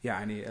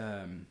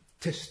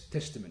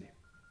testimony.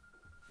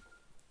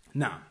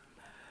 نعم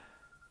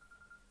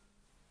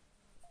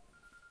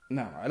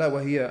ألا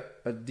وهي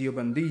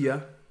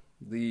الديوبندية,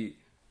 the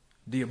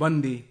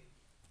Deobandi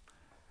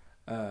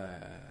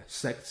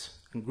sect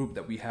and group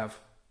that we have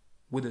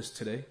with us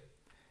today,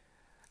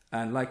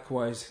 and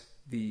likewise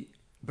the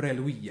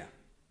Brelwiyya,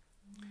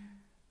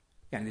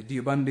 the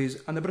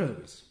Deobandis and the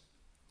Brelwis.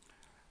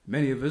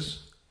 Many of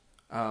us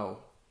are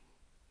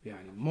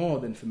more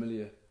than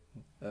familiar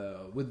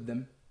with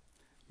them.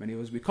 Many of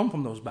us, we come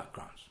from those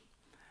backgrounds.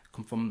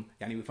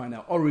 We find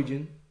our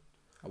origins,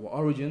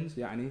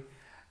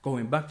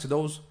 going back to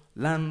those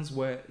lands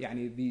where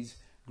these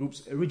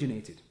groups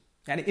originated.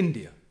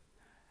 India.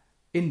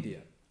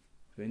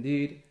 So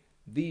indeed,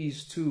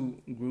 these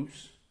two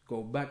groups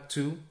go back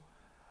to,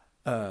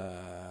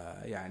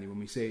 when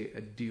we say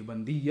a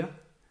Deobandiyya,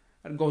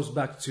 it goes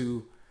back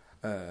to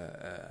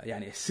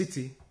a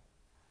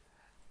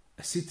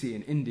city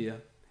in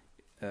India,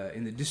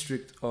 in the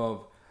district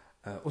of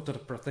Uttar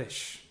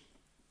Pradesh,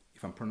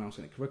 if I'm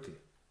pronouncing it correctly.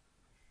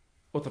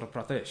 Uttar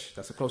Pradesh,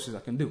 that's the closest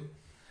I can do.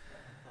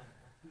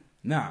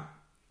 Now,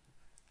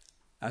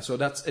 so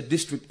that's a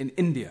district in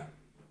India.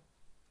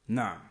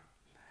 Now,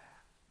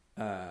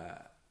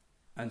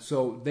 and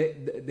so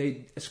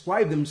they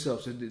ascribe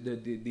themselves to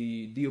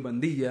the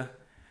Deobandiyya.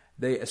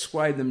 They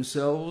ascribe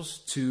themselves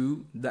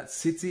to that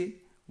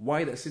city.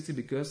 Why that city?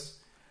 Because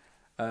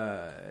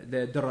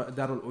they're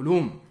Darul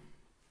Ulum.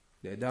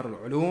 They're Darul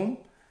Ulum.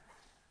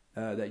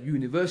 That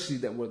university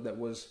that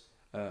was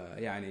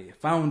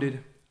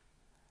founded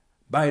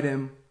by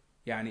them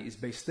is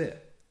based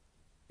there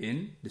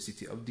in the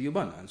city of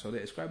Deoband, and so they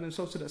ascribe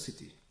themselves to that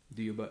city.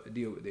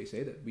 They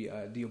say that we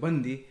are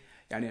Deobandi,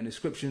 an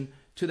inscription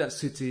to that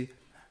city.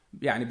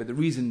 But the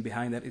reason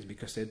behind that is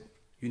because the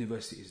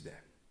university is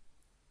there,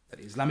 that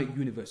Islamic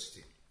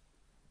university.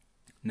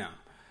 Now,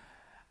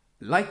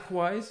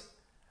 likewise,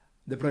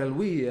 the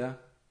Brelwiya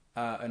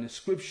are an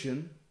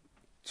inscription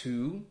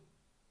to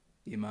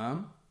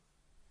Imam.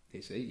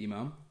 They say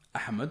Imam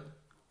Ahmad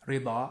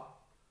Rida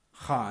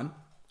Khan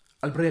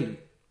Al-Brelwi.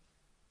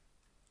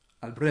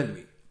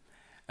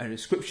 An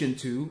inscription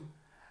to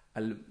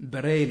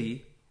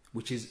Al-Bareilly,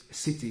 which is a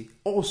city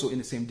also in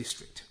the same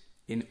district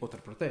in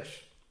Uttar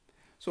Pradesh.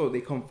 So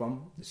they come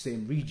from the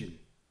same region.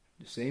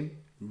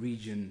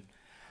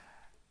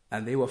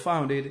 And they were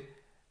founded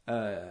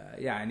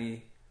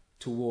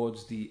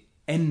towards the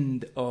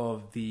end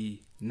of the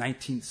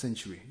 19th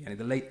century,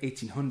 the late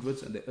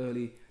 1800s and the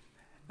early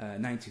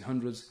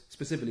 1900s,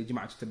 specifically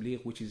Jama'at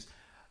Tabligh, which is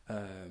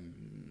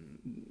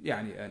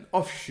an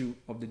offshoot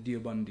of the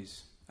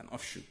Deobandis, an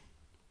offshoot.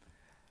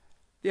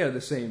 They are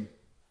the same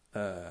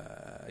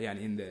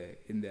in the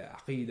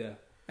Aqidah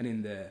and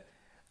in the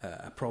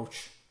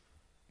approach.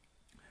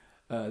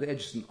 They are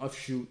just an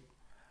offshoot.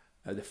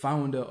 The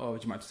founder of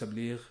Jama'at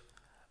Tabligh,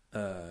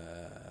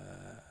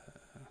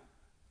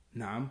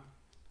 the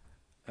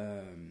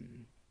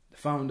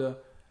founder,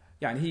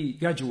 he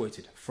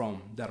graduated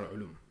from Darul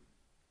Ulum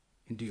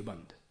in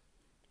Deoband.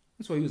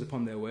 And so he was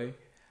upon their way,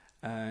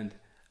 and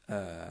they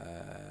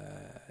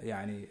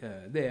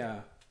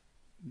are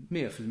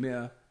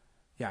 100%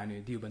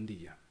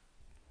 Deobandiyya.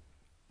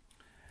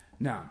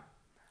 Now,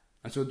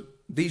 and so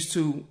these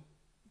two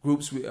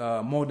groups we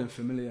are more than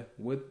familiar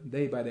with.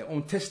 They, by their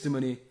own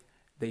testimony,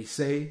 they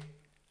say,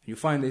 you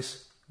find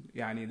this,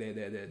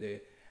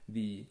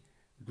 the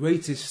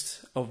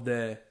greatest of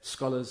the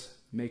scholars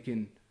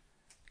making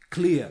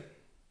clear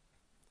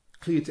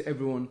to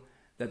everyone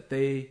that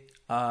they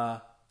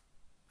are,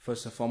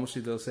 first and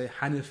foremost, they'll say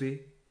Hanafi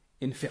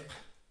in fiqh.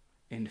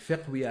 In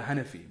fiqh we are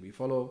Hanafi. We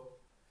follow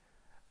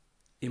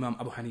Imam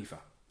Abu Hanifa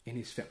in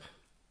his fiqh.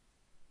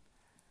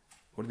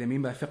 What do they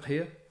mean by fiqh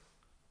here?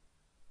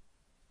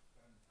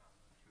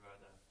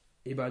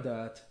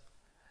 Ibadat,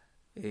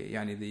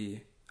 the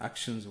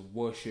actions of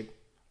worship,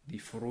 the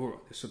furu',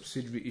 the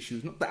subsidiary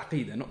issues, not the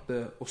aqidah, not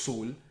the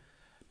usul,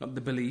 not the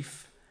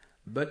belief,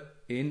 but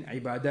in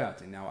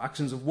ibadat, in our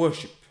actions of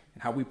worship,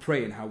 and how we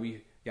pray, and how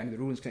we, the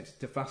rulings connected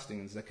to fasting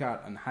and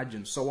zakat and hajj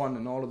and so on,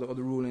 and all of the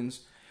other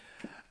rulings,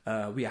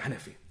 we are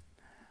Hanafi.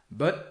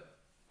 But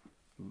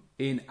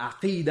in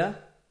aqidah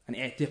and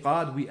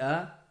i'tiqad, we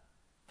are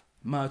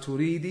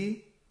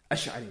Maturidi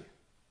Ash'ari.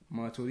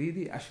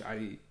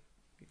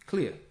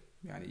 Clear.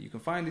 You can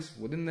find this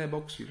within their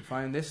books. You can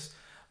find this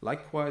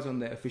likewise on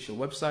their official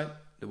website,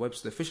 the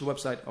official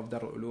website of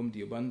Darul Ulum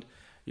Deoband.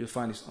 You'll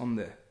find this on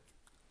there,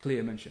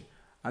 clear mention.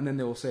 And then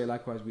they will say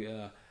likewise we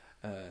are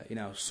in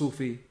our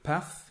Sufi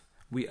path.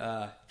 We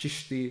are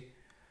Chishti.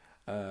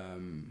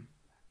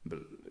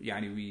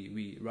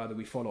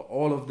 We follow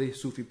all of the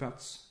Sufi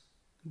paths.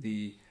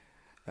 The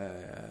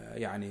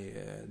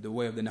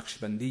way of the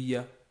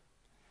Naqshbandiyya,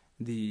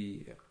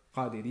 the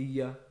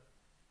Qadiriyya,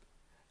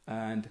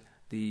 and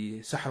the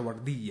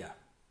Saharwardiyya.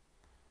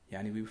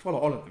 We follow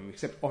all of them, we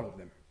accept all of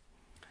them.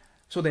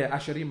 So they are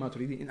Ash'ari,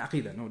 Maturidi in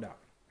Aqidah, no doubt.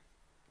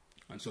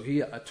 And so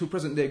here are two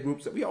present day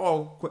groups that we are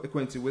all quite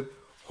acquainted with,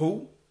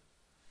 who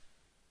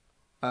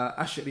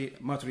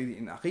Ash'ari, Maturidi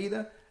in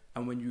Aqidah.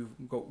 And when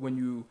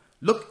you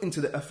look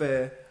into the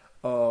affair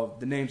of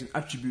the names and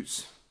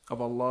attributes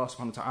of Allah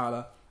subhanahu wa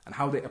ta'ala and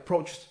how they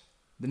approached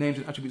the names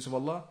and attributes of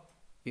Allah,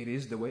 it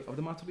is the way of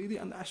the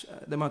Maturidi and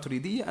the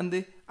Maturidiyya and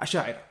the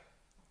Ash'ari.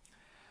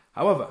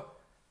 However,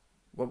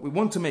 what we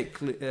want to make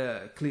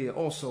clear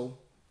also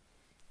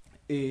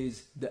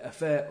is the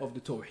affair of the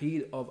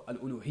Tawheed of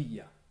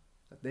Al-Uluhiyyah.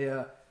 That they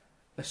are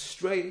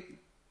astray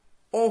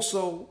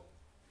also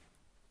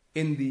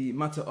in the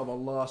matter of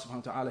Allah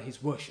subhanahu wa ta'ala,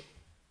 His worship.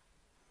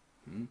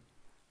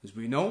 As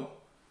we know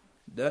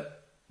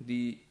that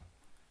the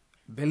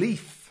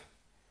belief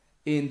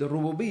in the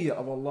rububiyyah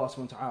of Allah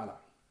subhanahu wa ta'ala,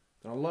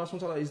 that Allah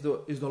subhanahu wa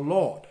ta'ala is the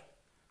Lord,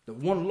 the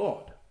one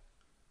Lord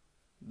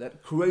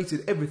that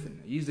created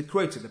everything. He is the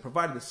creator, the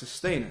provider, the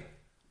sustainer.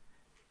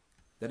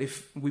 That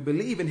if we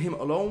believe in Him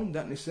alone,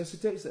 that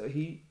necessitates that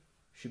He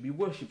should be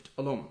worshipped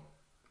alone.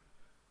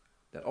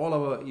 That all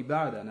our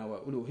ibadah and our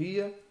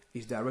uluhiyyah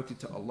is directed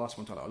to Allah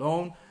subhanahu wa ta'ala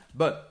alone.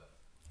 But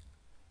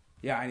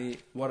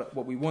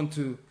what we want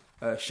to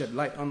shed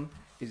light on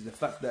is the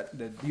fact that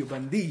the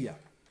Diyubandiyya,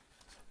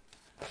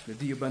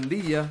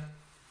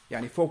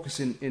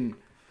 focusing in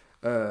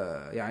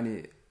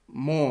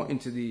more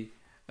into the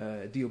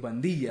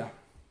Diyubandiyya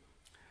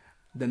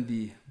than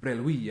the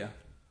Brelwiyya,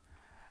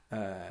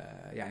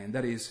 and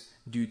that is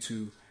due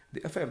to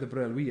the affair of the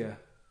Brelwiyya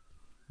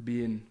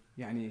being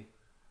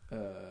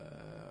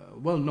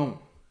well known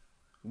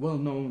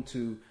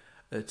to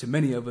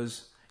many of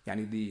us,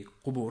 the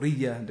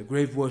Quburiyya, the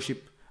grave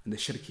worship, and the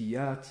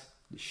Shirkiyat,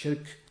 the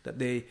Shirk that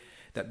they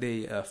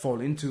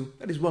fall into.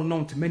 That is well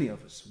known to many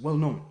of us, well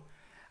known.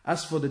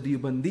 As for the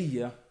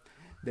Diyubandiyya,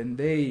 then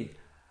they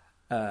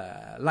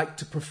like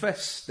to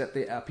profess that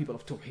they are people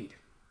of Tawheed.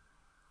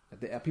 That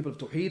they are people of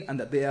Tawheed and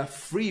that they are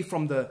free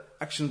from the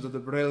actions of the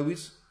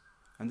Brelwis.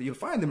 And you'll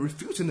find them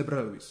refuting the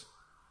Brelwis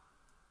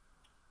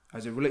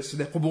as it relates to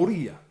their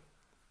Quburiyya,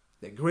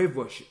 their grave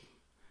worship.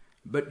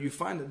 But you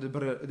find that the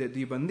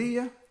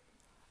Diyubandiyya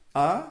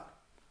are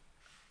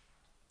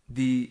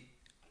the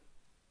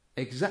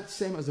exact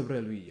same as the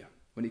Brelwiyya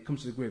when it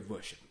comes to the grave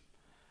worship.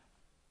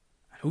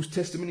 And whose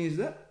testimony is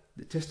that?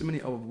 The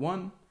testimony of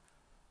one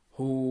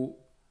who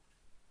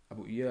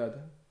Abu Iyad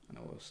and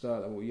our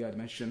Ustad Abu Iyad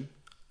mentioned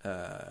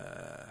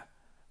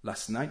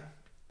last night,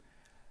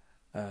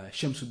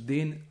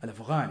 Shamsuddin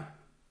al-Afghani,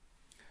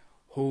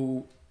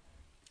 who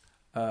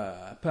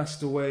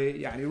passed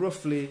away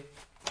roughly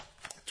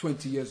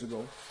 20 years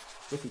ago.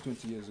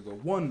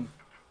 One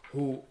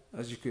who,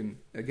 as you can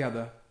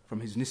gather from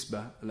his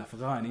nisbah,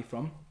 al-Afghani,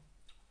 from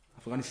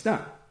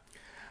Afghanistan.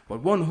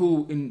 But one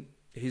who in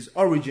his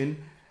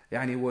origin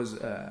was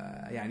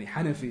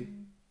Hanafi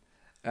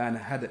and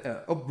had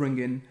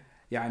upbringing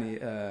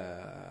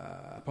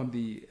upon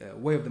the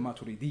way of the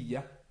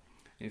Maturidiyya.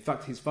 In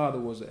fact, his father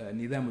was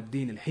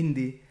Nizamuddin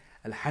al-Hindi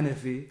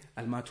al-Hanafi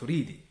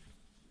al-Maturidi.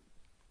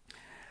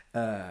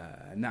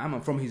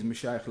 And from his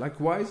mashayikh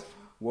likewise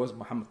was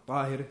Muhammad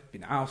Tahir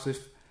bin Asif,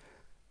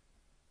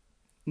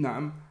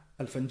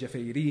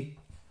 al-Fanjafayri,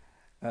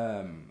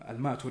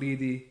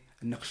 al-Maturidi,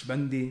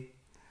 al-Naqshbandi,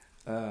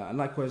 and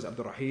likewise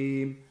Abdul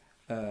Rahim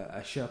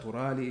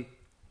al-Shaturali,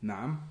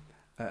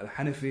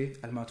 al-Hanafi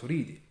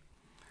al-Maturidi.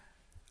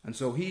 And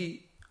so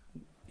he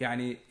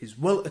is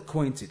well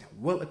acquainted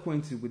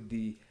with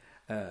the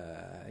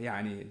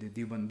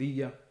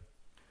Diyubandiyya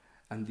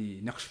and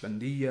the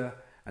Naqshbandiyya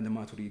and the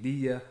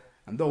Maturidiyya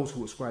and those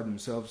who ascribe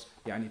themselves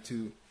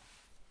to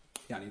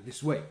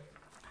this way.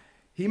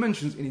 He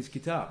mentions in his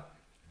kitab,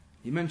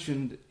 his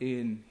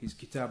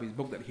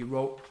book that he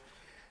wrote,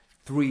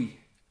 3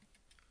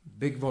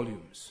 big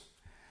volumes,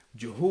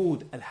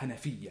 Juhud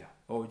al-Hanafiyya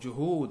or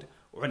Juhud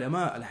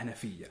Ulama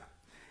al-Hanafiyya,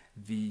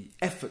 the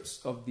efforts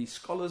of the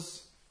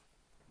scholars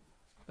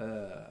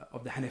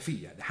of the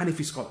Hanafiyya, the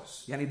Hanafi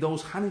scholars,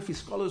 those Hanafi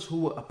scholars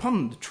who were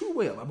upon the true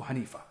way of Abu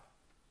Hanifa,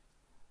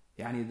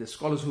 the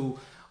scholars who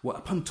were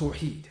upon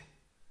Tawheed,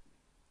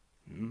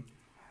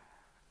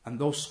 and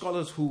those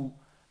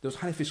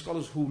Hanafi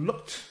scholars who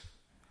looked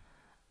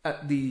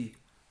at the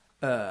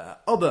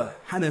other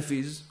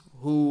Hanafis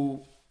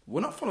who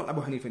were not following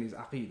Abu Hanifa in his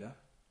Aqidah,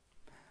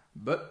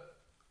 but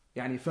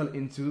fell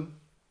into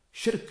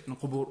Shirk and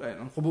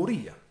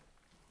Quburiyya.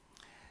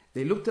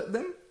 They looked at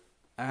them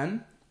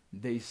and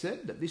they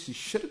said that this is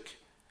Shirk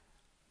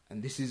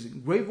and this is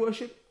grave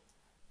worship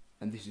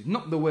and this is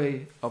not the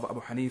way of Abu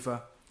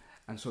Hanifa,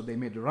 and so they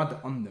made rad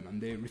on them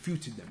and they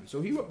refuted them.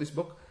 So he wrote this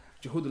book,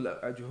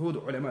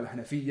 Juhud Ulama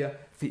al-Hanafiyya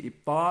fi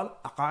Ibtal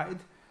Aqaid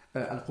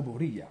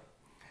al-Quburiyya,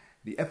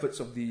 the efforts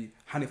of the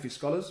Hanafi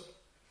scholars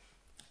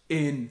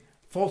in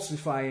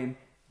falsifying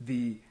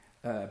the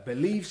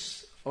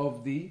beliefs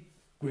of the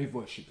grave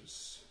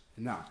worshippers.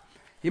 Now,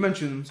 he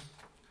mentions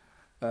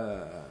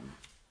on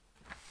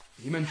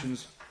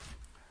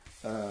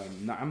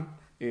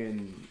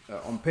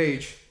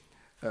page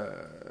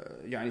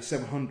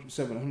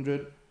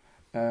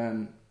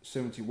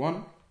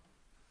 771.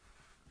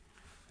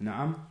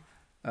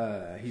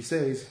 He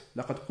says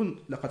لقد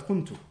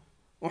كنت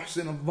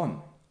أحسن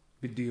الظن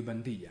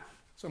بالديوبندية.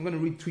 So I'm going to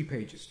read 3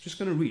 pages. Just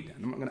going to read.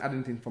 I'm not going to add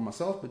anything from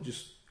myself, but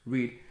just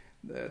read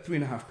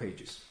 3.5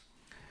 pages.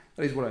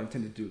 That is what I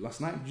intended to do last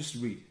night. Just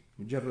read.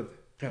 مجرد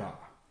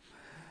قراءة.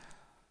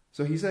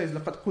 So he says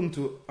لقد كنت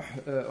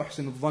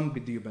أحسن الظن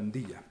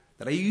بالديوبندية,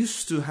 that I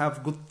used to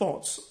have good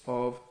thoughts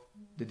of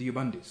the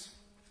Diyubandis.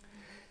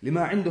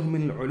 لما عندهم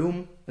من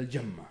العلوم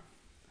الجمة,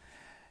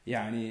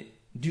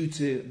 due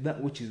to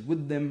that which is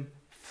with them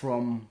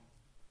from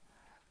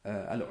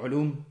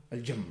العلوم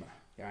الجمة,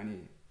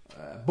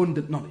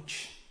 abundant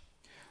knowledge,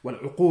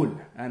 والعقول,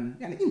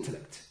 and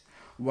intellect,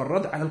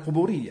 والرد على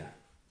القبورية,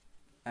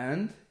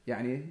 and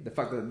يعني the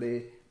fact that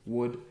they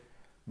would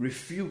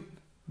refute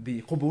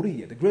the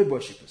قبورية, the grave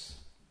worshippers.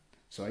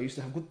 So I used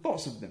to have good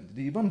thoughts of them,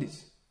 the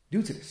Deobandis,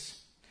 due to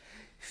this.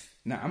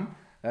 نعم.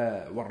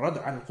 والرد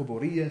على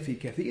القبورية في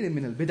كثير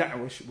من البدع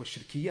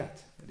والشركيات.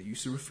 They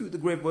used to refute the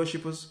grave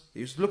worshippers.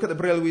 They used to look at the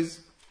Brelwis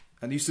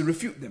and they used to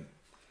refute them.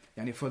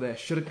 يعني for their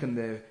shirk and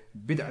their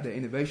bid'ah, their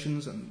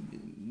innovations and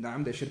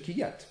نعم their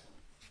شركيات.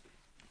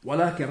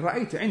 ولكن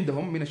رأيت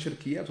عندهم من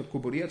الشركيات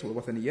والقبوريات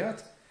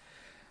والوثنيات.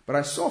 But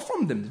I saw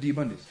from them the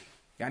Deobandis.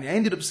 يعني I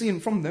ended up seeing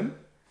from them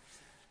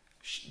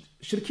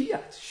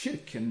شركيات,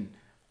 shirk and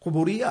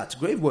قبوريات,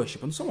 grave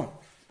worship and so on.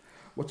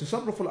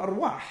 وتصرف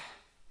الأرواح.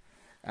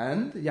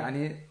 And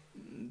يعني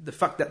the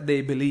fact that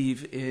they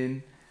believe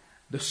in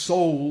the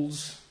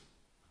souls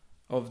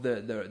of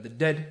the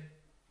dead,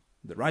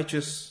 the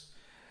righteous,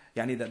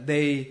 يعني that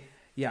they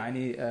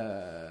يعني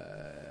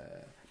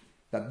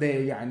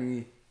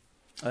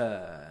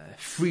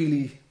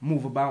freely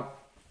move about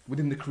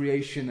within the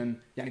creation and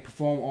يعني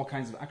perform all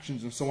kinds of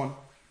actions and so on.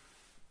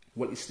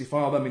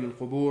 والاستفاضة من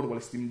القبور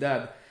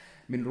والاستمداد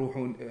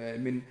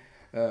من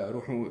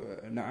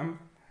نعم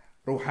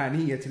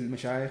روحانية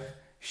المشايخ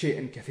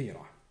شيئا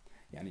كثيرا.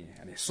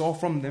 يعني saw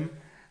from them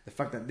the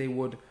fact that they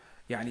would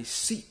يعني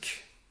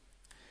seek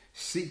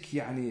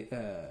يعني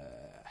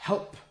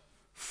help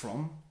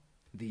from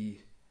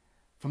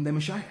their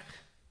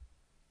مشايخ,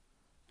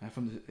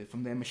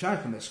 from their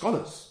مشايخ, from their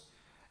scholars.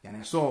 يعني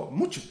I saw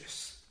much of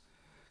this.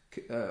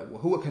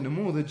 وهو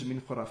كنموذج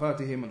من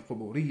خرافاتهم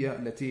القبورية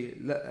التي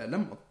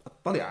لم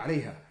أطلع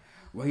عليها,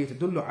 وهي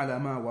تدل على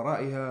ما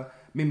ورائها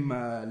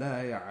مما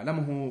لا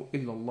يعلمه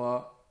إلا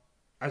الله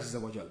عز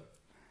وجل.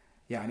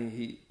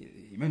 يعني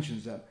he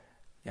mentions that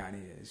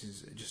يعني this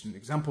is just an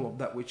example of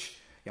that which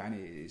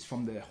يعني is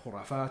from the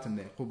khurafat and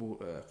the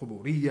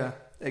quburiyya,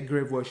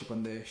 grave worship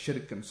and the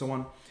shirk and so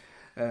on,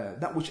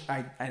 that which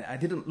I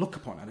didn't look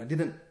upon and I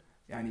didn't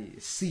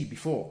يعني see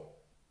before.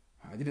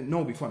 I didn't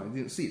know before and I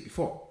didn't see it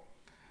before.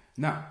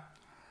 Now,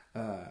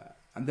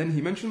 and then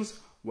he mentions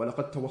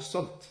وَلَقَدْ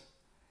تَوَصَّلْتَ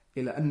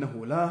إلى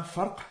أنه لا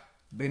فرق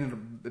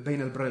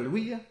بين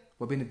البريلوية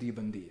وبين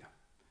الديوبندية.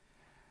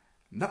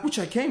 That which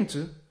I came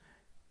to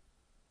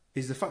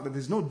is the fact that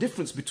there's no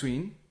difference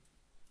between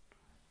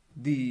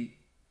the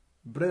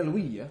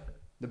Brelwiyya,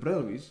 the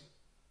Brelwis,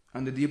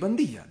 and the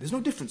Deobandiyya. There's no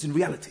difference in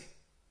reality.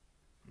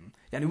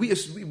 And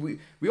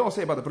we all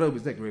say about the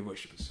Brelwis, they're grave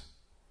worshippers.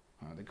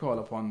 They call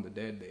upon the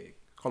dead, they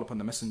call upon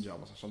the Messenger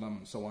of Allah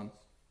and so on.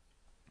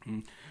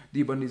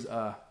 Deobandis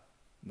are,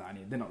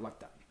 they're not like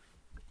that.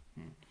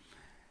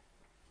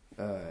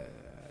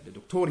 The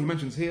doctor he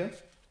mentions here,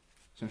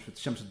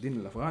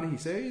 Shamsuddin al-Afghani, he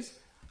says,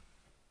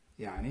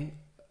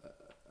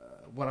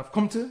 what I've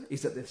come to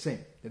is that they're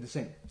the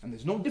same, and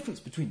there's no difference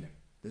between them.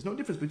 There's no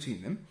difference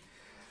between them.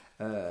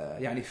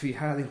 يعني في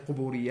هذه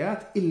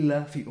القبوريات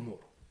إلا في أمور.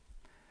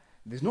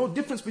 There's no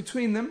difference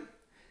between them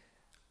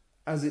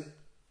as it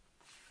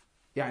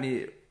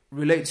يعني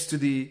relates to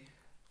the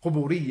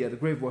قبورية, the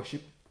grave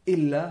worship,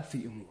 إلا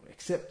في أمور,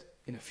 except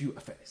in a few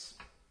affairs.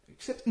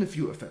 Except in a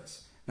few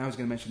affairs. Now he's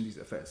going to mention these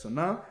affairs. So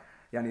now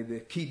يعني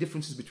the key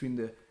differences between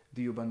the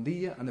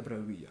Deobandiyya and the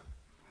Brelwiyya.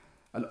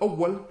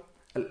 الأول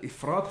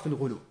الإفراط في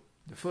الغلو.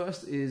 The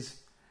first is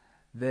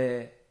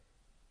the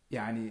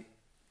يعني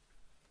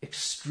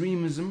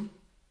extremism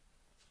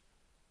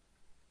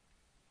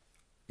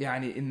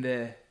يعني in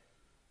the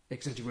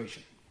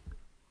exaggeration.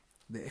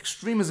 The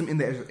extremism in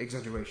the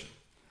exaggeration.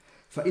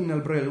 فإن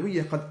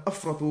البريلوية قد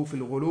أفرطوا في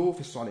الغلو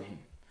في الصالحين.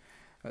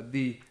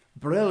 The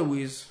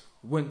Brelwis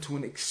went to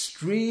an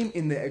extreme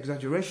in the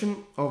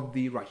exaggeration of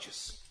the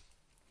righteous.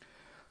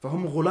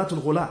 فهم غلاة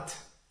الغلاة.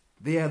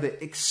 They are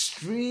the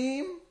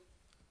extreme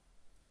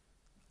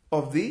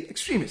of the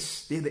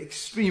extremists. They're the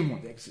extreme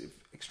one. They're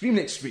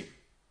extremely extreme.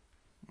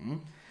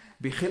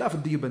 بخلاف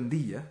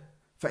الديوبندية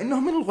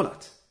فإنهم من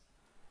الغلاة.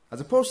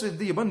 As opposed to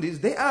the Deobandis,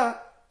 they are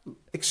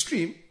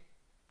extreme.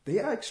 They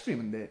are extreme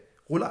and they're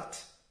غلاة.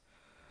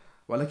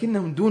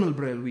 ولكنهم دون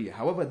البريلوية.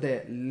 However,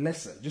 they're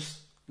lesser, just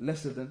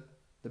lesser than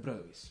the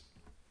Brelwis.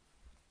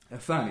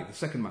 الثاني, the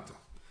second matter,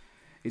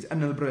 is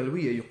أن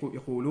البريلوية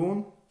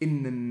يقولون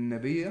إن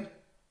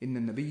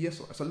النبي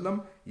صلى الله عليه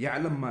وسلم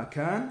يعلم ما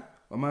كان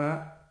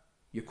وما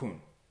يكون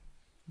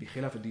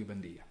بخلاف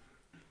الديوبندية.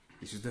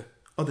 This is the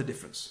other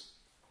difference.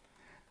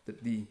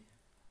 That the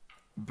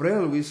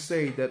Brelwis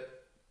say that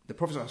the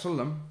Prophet صلى الله عليه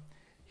وسلم,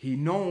 he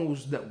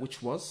knows that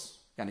which was,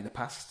 يعني the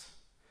past,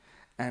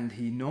 and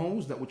he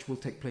knows that which will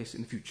take place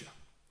in the future.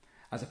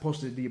 As opposed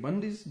to the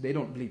Deobandis, they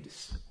don't believe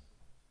this.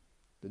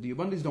 The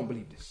Deobandis don't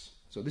believe this.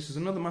 So this is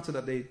another matter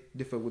that they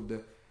differ with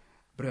the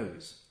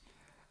Brelwis.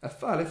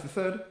 الثالث, the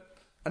third,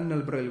 أن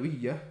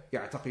البريلوية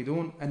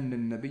يعتقدون أن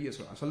النبي صلى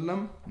الله عليه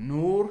وسلم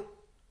نور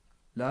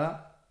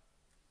لا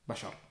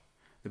بشر.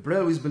 The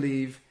Brelwis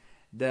believe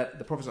that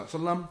the Prophet صلى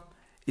الله عليه وسلم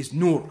is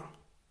nur,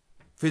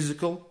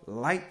 physical,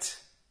 light.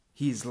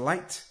 He is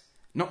light,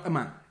 not a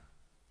man.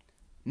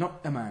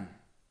 Not a man.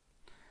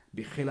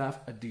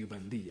 بخلاف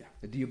الديوبندية.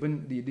 The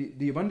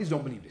Deobandis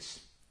don't believe this.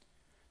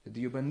 The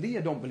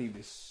Deobandiyya don't believe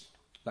this.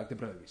 like the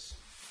Brahwis.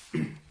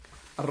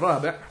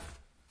 الرابع,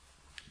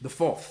 the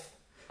fourth,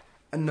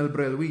 أن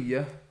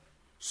البريلوية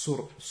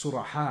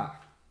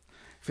صرحاء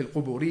في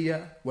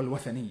القبورية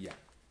والوثنية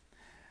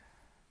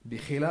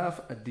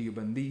بخلاف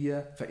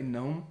الديوبندية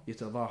فإنهم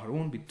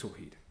يتظاهرون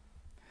بالتوحيد.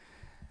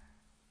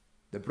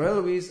 The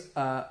Brahwis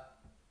are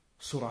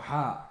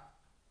صرحاء.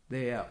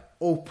 They are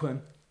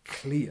open,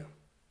 clear.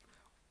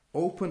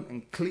 Open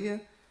and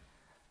clear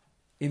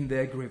in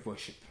their grave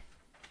worship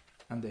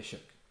and their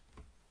shirk.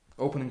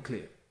 Open and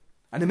clear.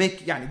 And they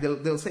make,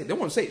 they'll say, they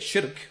won't say it's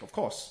shirk, of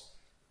course.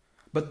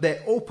 But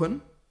they're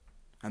open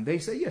and they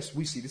say, yes,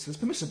 we see this as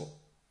permissible.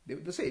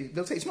 They'll say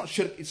it's not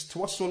shirk, it's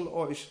tawassul,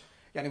 or it's,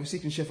 we're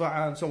seeking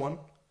shafa'ah and so on.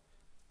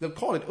 They'll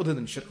call it other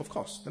than shirk, of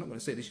course. They're not going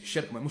to say this is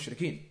shirk by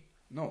mushrikeen.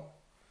 No.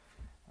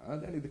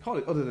 They call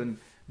it other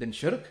than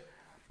shirk,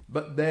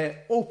 but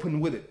they're open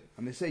with it.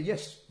 And they say,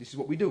 yes, this is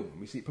what we do.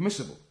 We see it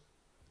permissible.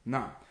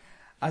 Now,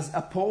 as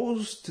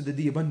opposed to the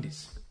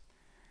Deobandis.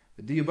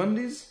 The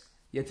Deobandis,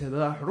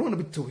 يَتَظَاهِرُونَ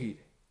بِالتَّوْحِيدِ.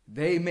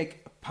 They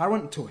make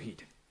apparent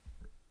tawheed.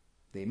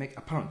 They make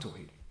apparent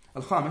tawheed.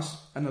 الخامس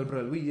أن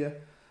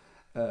البرلوية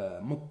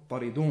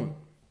مضطردون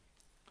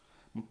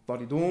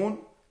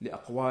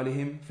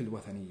لأقوالهم في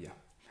الوثنية.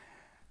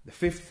 The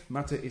fifth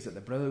matter is that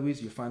the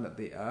Brahwis, you find that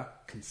they are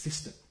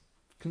consistent.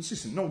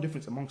 Consistent, no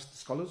difference amongst the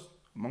scholars,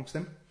 amongst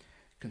them.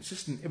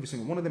 Consistent, every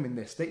single one of them in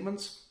their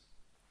statements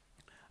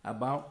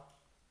about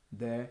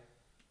their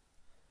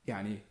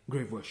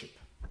grave worship.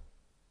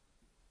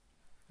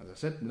 As I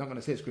said, they're not going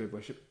to say it's grave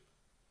worship,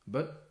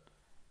 but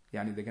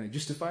they're going to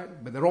justify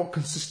it, but they're all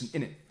consistent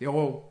in it. They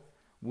all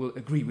will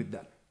agree with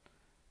that.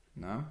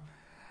 Now,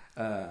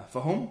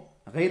 فهم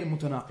غير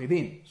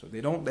متناقضين. So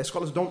their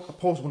scholars don't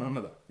oppose one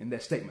another in their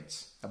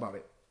statements about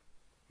it.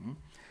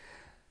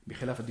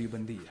 بخلاف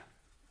الديوبندية.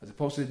 As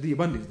opposed to the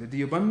Deobandis. The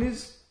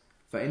Deobandis,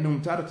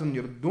 فإنهم تارة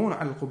يردون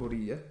على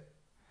القبورية.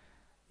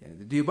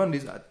 The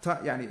Deobandis,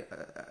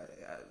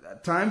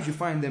 at times you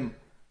find them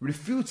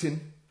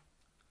refuting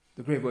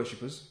the grave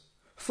worshippers.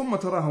 ثم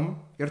تراهم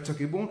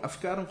يرتكبون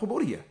أفكار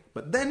قبورية.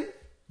 But then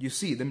you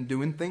see them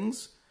doing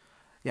things,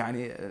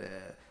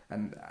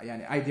 and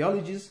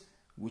ideologies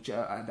which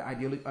are the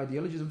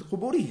ideologies of the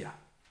قبورية,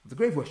 of the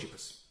grave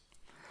worshippers.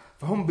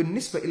 فهم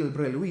بالنسبة إلى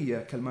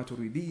البريلوية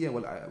كالماتريدية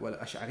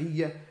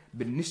والأشعرية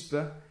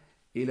بالنسبة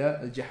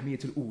إلى الجهمية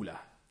الأولى.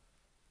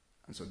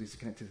 And so this is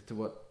connected to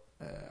what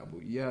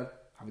Abu Iyad,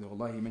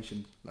 Hafidhullah, he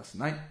mentioned last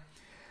night.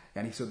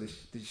 So the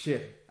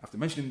Shaykh, after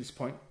mentioning this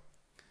point,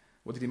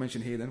 what did he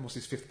mention here then? What's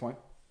his fifth point?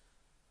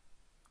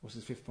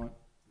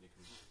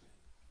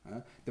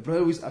 The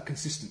Brahwis are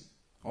consistent.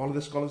 All of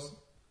the scholars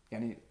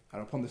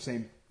are upon the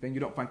same thing. You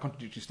don't find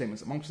contradictory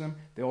statements amongst them.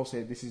 They all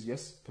say this is,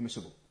 yes,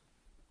 permissible.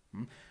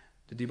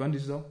 The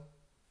Deobandis though,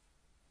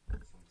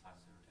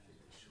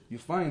 you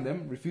find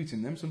them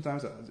refuting them.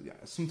 Sometimes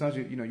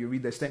you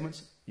read their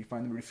statements, you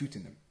find them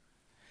refuting them.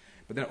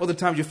 But then other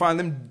times you find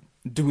them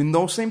doing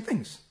those same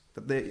things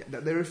that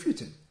they're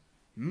refuting.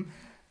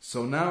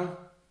 So now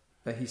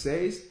he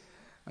says,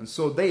 and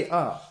so they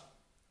are,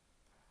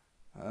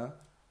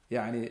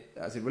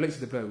 as it relates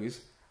to the Brahwis,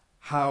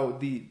 how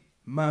the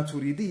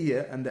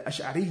Maturidiyya and the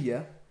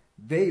Ash'ariyya,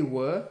 they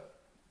were,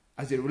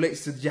 as it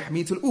relates to the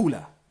Jahmiyat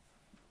al-Ula.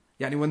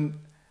 When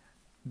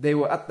they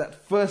were at that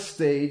first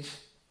stage,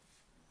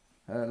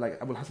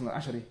 like Abu al-Hasan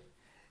al-Ash'ari,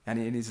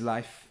 in his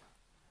life,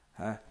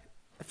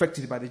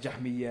 affected by the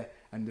Jahmiyya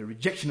and the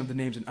rejection of the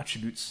names and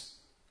attributes,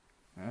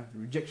 the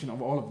rejection of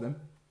all of them,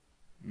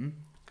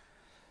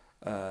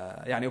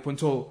 up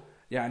until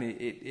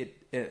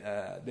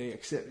they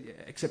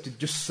accepted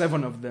just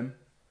 7 of them,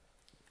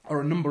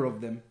 or a number of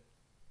them,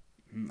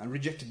 and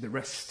rejected the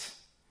rest.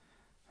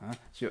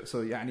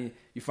 So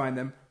you find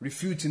them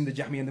refuting the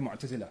Jahmiyya and the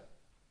Mu'tazila.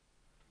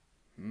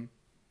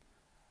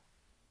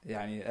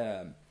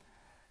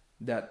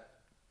 That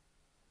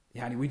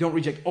we don't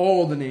reject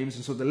all the names,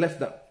 and so they left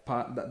that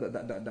part,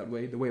 that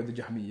way, the way of the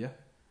Jahmiyya,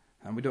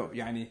 and we don't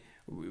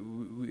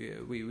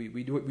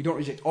we don't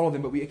reject all of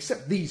them, but we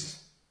accept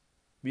these.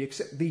 We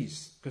accept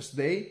these because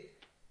they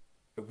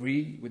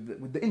agree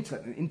with the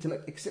intellect, and the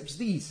intellect accepts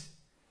these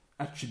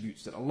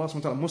attributes that Allah subhanahu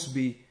wa ta'ala must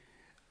be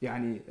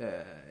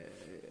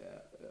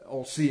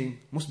all seeing,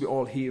 must be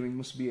all hearing,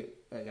 must be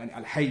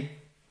al-hayy,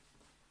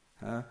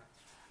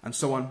 and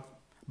so on.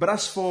 But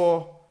as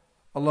for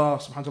Allah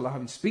subhanahu wa ta'ala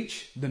having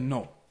speech, then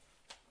no.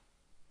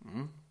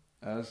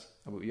 As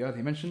Abu Iyad,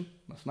 he mentioned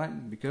last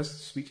night, because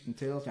speech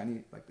entails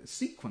like the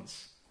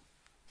sequence,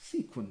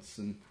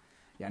 and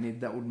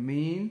that would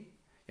mean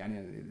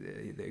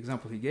the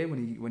example he gave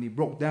when he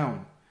broke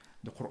down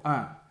the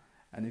Quran,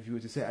 and if you were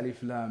to say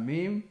Alif Lam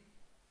Mim,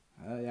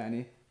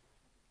 when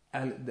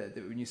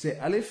you say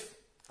Alif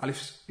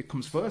it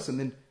comes first, and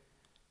then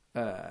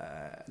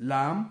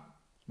Lam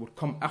would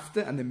come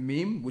after, and then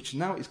Mim, which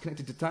now is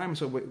connected to time.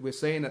 So we're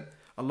saying that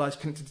Allah is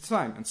connected to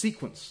time and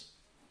sequence,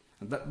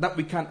 and that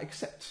we can't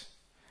accept.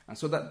 And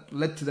so that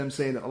led to them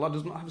saying that Allah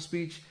does not have a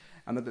speech,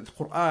 and that the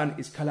Quran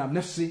is kalam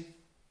nafsi,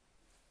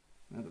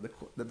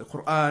 that the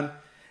Quran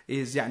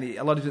is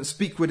Allah didn't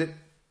speak with it,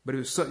 but it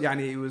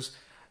was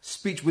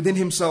speech within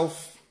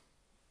himself,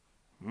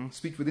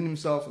 speech within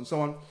himself and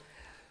so on.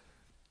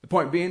 The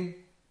point being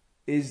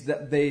is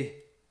that they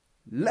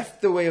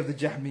left the way of the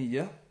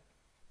Jahmiyyah,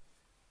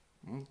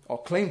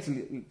 or claimed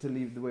to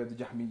leave the way of the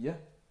Jahmiyyah,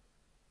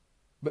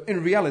 but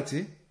in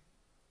reality,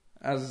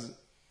 as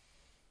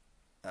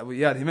Abu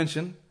Iyad he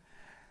mentioned,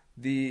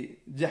 the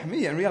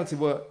Jahmiyyah in reality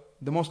were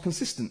the most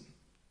consistent.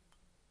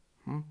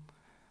 The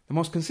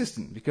most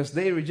consistent, because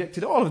they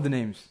rejected all of the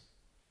names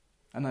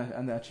and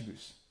the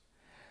attributes.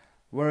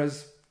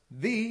 Whereas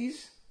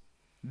these,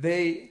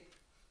 they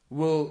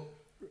will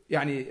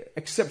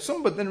accept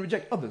some but then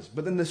reject others.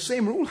 But then the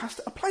same rule has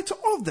to apply to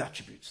all of the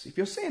attributes. If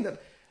you're saying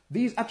that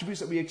these attributes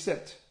that we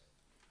accept,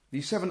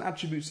 these 7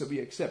 attributes that we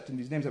accept and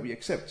these names that we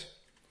accept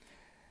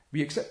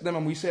them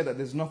and we say that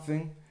there's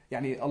nothing,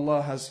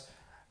 Allah has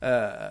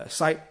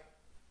sight,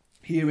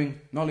 hearing,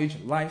 knowledge,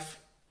 life,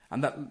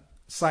 and that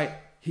sight,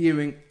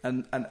 hearing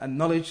and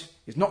knowledge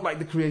is not like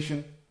the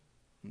creation,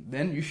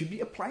 then you should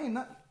be applying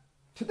that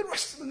to the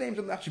rest of the names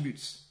and the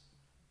attributes.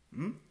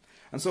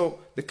 And so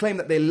the claim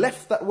that they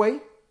left that way,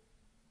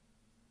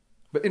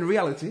 but in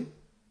reality,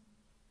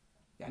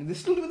 they're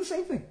still doing the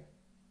same thing.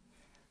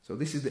 So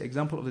this is the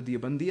example of the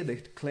Deobandiyya. They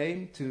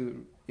claim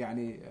to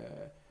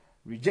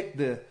reject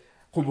the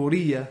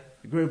Quburiyya,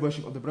 the grave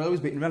worship of the Brahmins,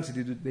 but in reality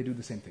they do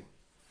the same thing.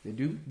 They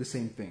do the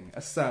same thing.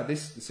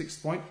 As-sadis, the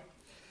 6th point,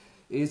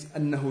 is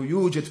أنه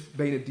يوجد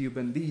بين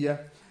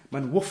الديوبندية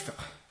من وفق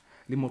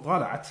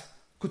لمطالعة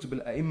كتب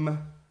الأئمة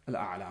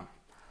الأعلام.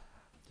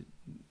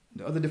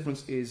 The other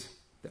difference is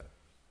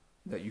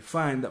that you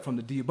find that from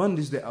the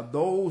Deobandis there are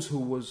those who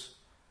was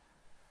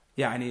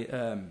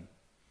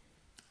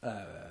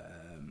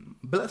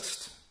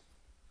blessed,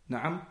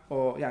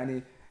 or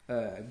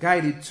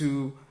guided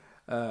to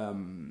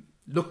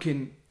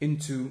looking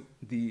into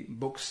the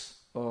books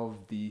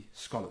of the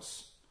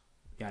scholars,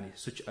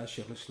 such as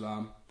Shaykh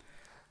al-Islam,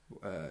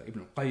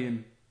 Ibn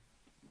al-Qayyim,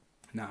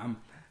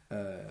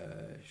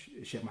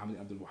 Shaykh Muhammad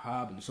Abdul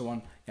Wahhab, and so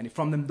on.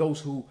 From them, those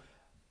who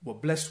were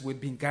blessed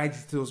with being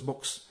guided to those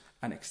books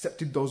and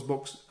accepted those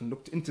books and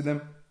looked into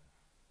them.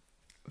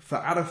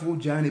 فعرفوا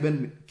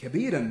جانبا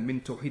كبيرا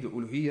من توحيد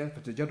الألوهية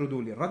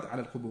فتجردوا للرد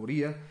على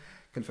القبورية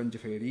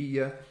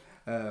كالفنجفيرية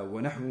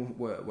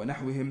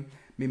ونحوهم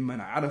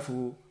ممن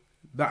عرفوا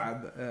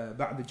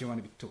بعض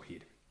جوانب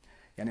التوحيد.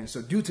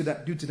 So due to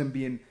them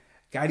being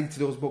guided to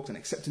those books and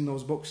accepting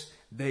those books,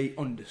 they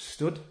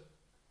understood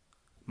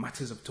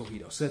matters of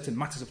Tawheed, or certain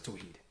matters of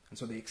Tawheed. And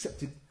so they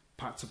accepted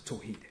parts of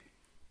Tawheed.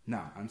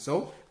 And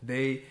so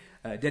they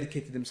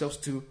dedicated themselves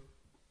to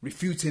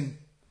refuting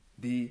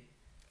the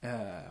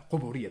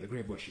Quburiyya, the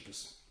grave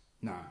worshippers.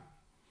 And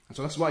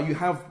so that's why you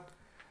have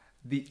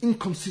the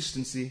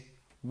inconsistency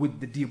with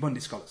the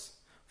Deobandi scholars.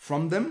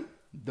 From them,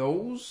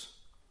 those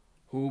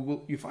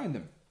who you find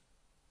them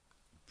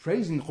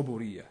praising the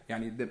Quburiyya,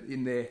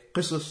 in their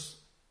qisas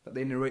that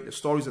they narrate, the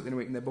stories that they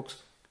narrate in their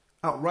books,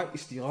 outright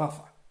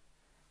istighatha,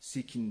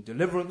 seeking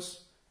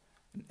deliverance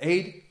and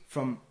aid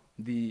from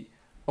the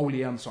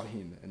awliya and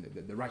salihin, and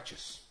the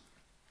righteous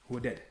who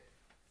are dead.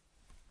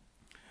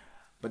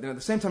 But then at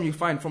the same time you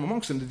find from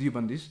amongst them the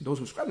Deobandis, those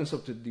who ascribe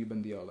themselves to the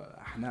Deobandiyya,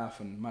 Ahnaf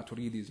and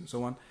Maturidis and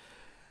so on,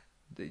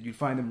 you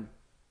find them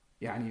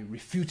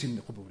refuting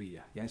the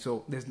Quburiyya.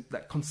 So there's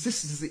that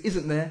consistency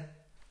isn't there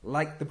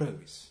like the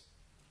Brahwis.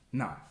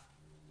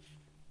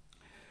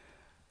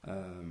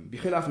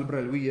 بخلاف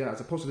البرهلوية, as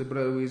opposed to the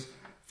Brahwis,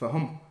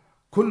 فهم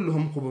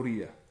كلهم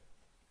قبورية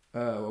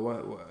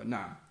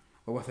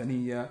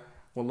ووثنية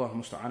والله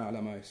المستعان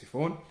على ما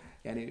يصفون.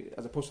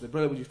 As opposed to the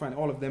Brahwis, you find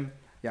all of them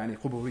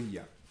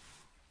قبورية.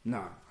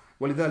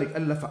 ولذلك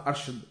ألف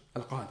أرشد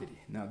القادري.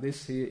 Now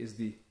this here is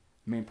the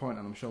main point,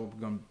 and I'm sure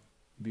we've gone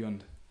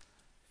beyond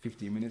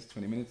 15 minutes,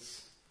 20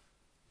 minutes.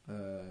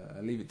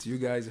 I'll leave it to you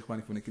guys if you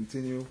want to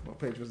continue. What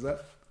page was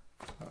that?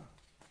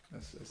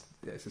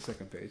 It's the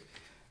 2nd page.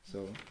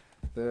 So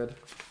 3rd,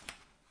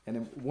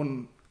 and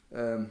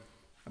then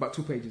about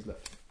 2 pages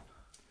left.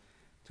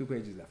 2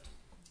 pages left.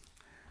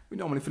 We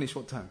normally finish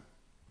what time?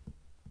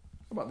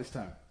 About this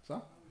time.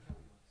 So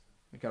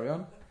we carry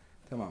on.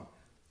 Tamam.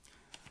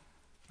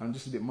 I'm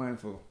just a bit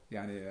mindful,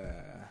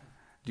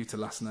 due to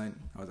last night.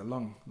 I was a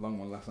long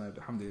one last night.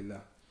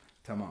 Alhamdulillah.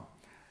 Tamam.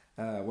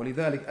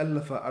 ولذلك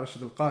ألف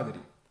أرشد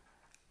القادري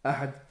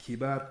أحد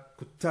كبار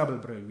كتاب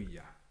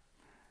البرهلوية.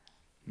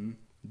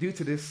 Due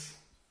to this,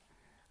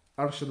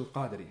 Arshad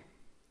al-Qadri,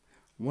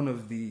 one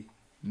of the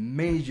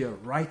major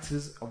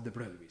writers of the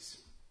Brahwis.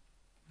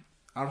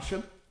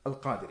 Arshad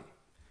al-Qadri,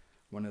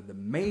 one of the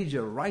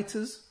major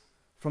writers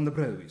from the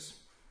Brahwis.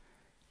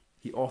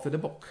 He authored a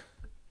book,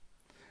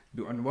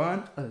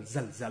 بعنوان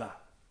الزلزلة.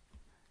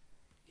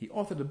 He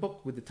authored a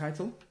book with the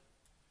title,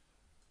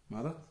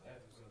 ماذا?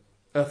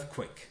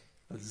 Earthquake.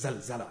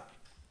 الزلزلة.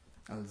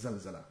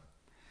 الزلزلة.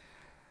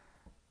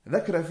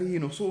 ذكر فيه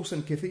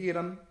نصوصا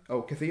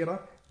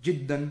كثيرة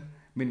جدا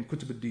من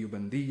كتب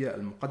الديوبندية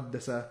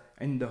المقدسة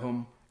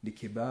عندهم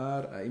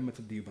لكبار أئمة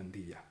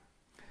الديوبندية.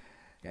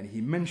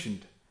 He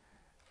mentioned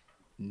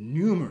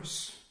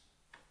numerous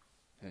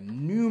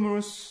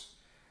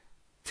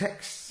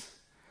texts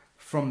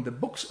from the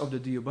books of the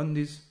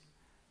Deobandis,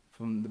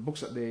 from the books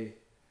that they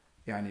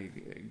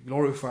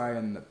glorify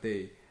and that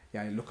they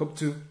look up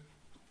to,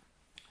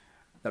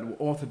 that were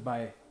authored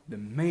by the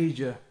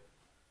major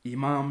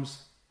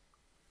Imams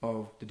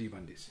of the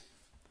Deobandis.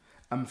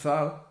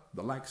 Amthal,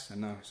 the likes,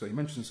 and now, so he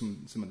mentions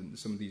some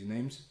of these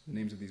names, the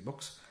names of these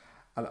books.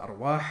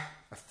 Al-Arwah,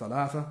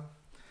 Al-Thalatha,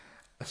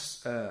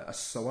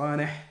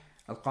 Al-Sawanih,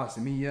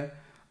 Al-Qasimiyya,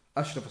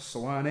 Ashraf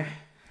Al-Sawanih,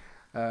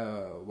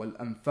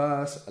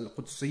 Wal-Anfas,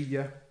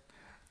 Al-Qudsiyya,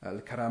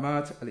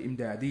 Al-Karamat,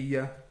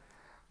 Al-Imdadiyya,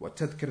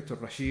 وتذكرة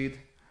الرشيد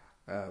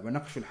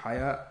ونقش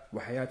الحياة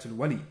وحياة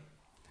الولي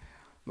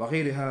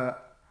وغيرها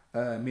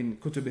من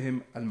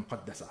كتبهم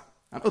المقدسة.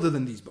 And other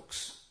than these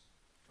books,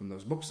 from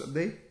those books that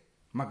they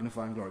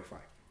magnify and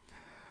glorify.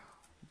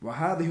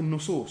 وهذه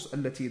النصوص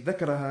التي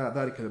ذكرها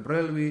ذلك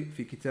البريلوي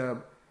في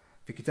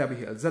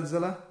كتابه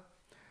الزلزلة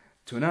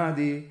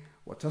تنادي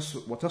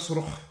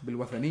وتصرخ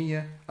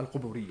بالوثنية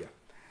القبورية.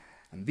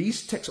 And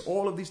these texts,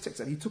 all of these texts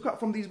that he took out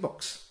from these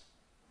books,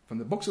 from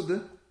the books of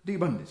the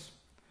Deobandis,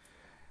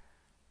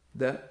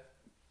 that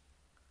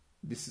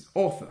this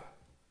author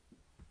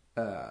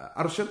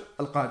Arshad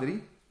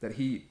al-Qadri, that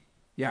he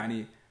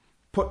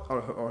put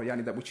or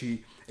that which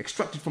he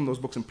extracted from those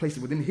books and placed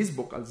it within his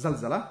book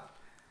Al-Zalzala,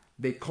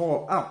 they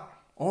call out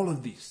all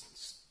of these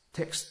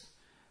texts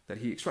that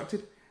he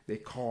extracted, they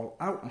call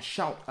out and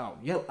shout out,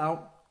 yell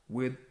out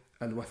with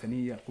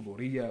al-Wathaniya,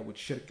 al-Quburiyya, with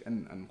shirk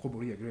and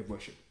Quburiyya, grave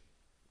worship.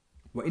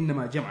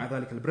 وإنما جمع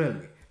ذلك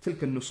البريلوي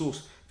تلك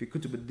النصوص في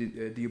كتب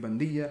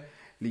الديوبندية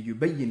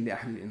ليبين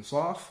لأهل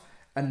الإنصاف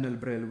أن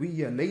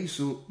البريلوية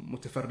ليسوا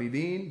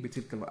متفردين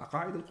بتلك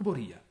العقائد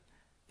القبورية.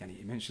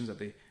 He mentions that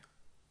the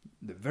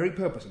very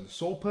purpose and the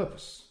sole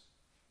purpose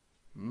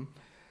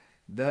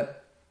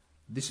that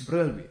this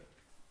Brelwi,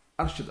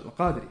 Arshad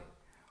al-Qadri,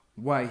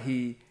 why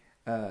he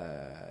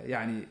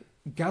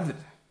gathered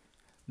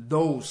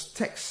those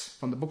texts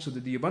from the books of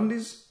the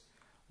Deobandis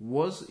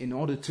was in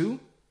order to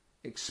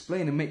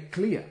explain and make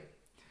clear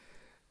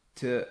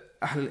to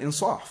Ahl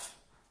al-Insaf,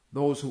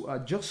 those who are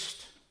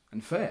just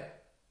and fair,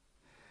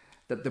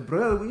 that the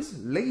Brelwis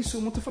laysu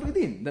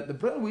mutafarridin, that the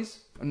Brelwis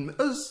and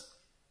us,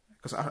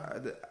 because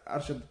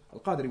Arshad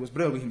al-Qadri was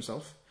Brelwi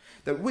himself,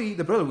 that we,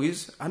 the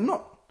Brelwis, are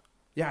not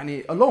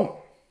alone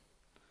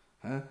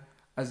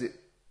as it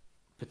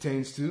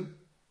pertains to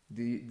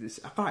this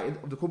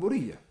aqaid of the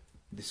Quburiyya,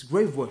 this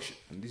grave worship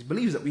and these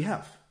beliefs that we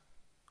have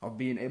of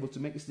being able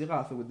to make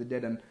istighatha with the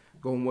dead and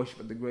go and worship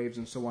at the graves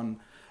and so on,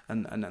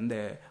 and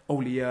their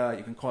awliya,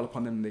 you can call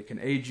upon them, they can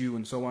aid you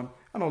and so on,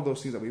 and all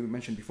those things that we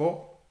mentioned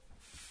before.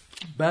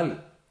 بل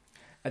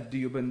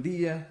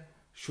الديوبندية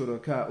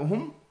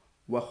شركاؤهم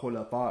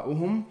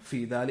وخلطاؤهم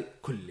في ذلك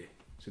كله.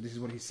 So this is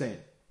what he's saying,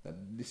 that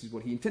this is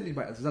what he intended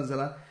by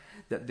Al-Zalzala,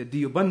 that the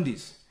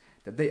Deobandis,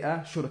 that they are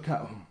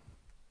شركاؤهم,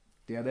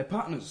 they are their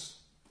partners,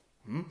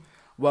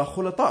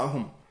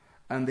 وخلطاؤهم,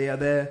 and they are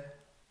their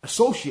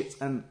associates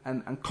and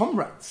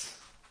comrades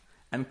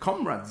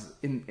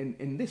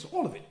in this,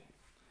 all of it.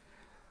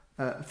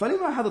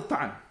 فلما هذا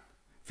الطعن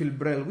في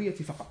البريلوية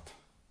فقط?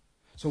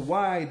 So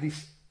why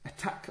this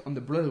attack on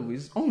the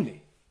Brelwis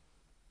only?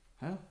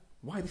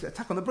 Why this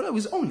attack on the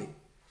Brelwis only?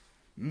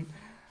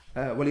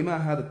 ولما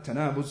هذا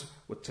التنابز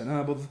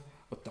والتنابض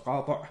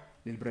والتقاطع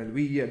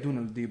للبريلوية دون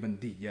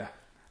الديوبندية؟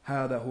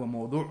 هذا هو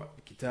موضوع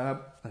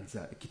كتاب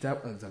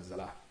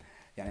الزلزلة.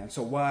 And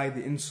so why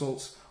the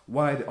insults,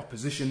 why the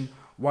opposition,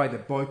 why the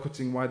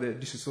boycotting, why the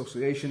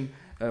disassociation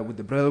with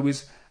the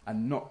Brelwis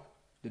and not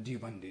the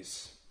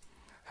Deobandis?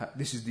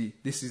 This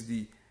is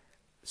the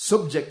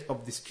subject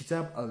of this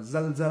kitab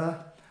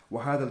al-Zalzala.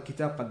 وهذا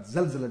الكتاب قد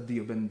زلزل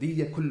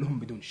الديوبندية كلهم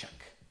بدون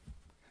شك.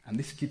 And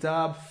this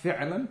kitab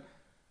فعلا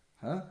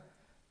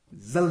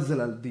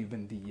زلزل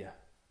الديوبندية.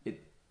 It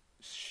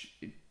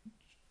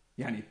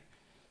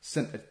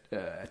sent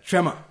a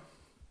tremor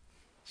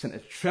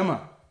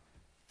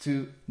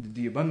to the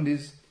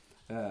Deobandis,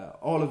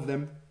 all of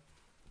them,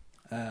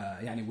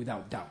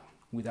 without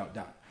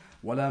doubt.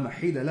 ولا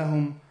محيد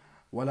لهم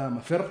ولا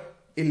مفر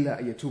إلا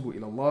أن يتوبوا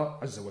إلى الله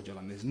عز وجل.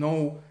 And there's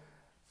no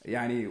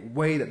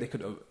way that they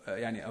could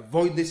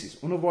avoid this.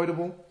 Is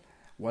unavoidable.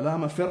 ولا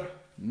مفر,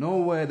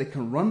 nowhere they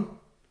can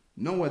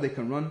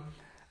run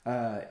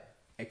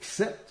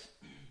except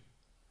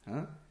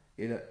أن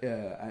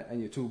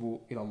يتوبوا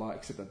إلى الله,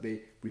 except that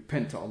they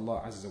repent to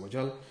Allah عز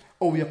وجل.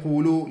 أو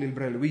يقولوا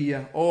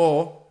للبريلوية,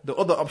 or the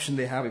other option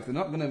they have, if they're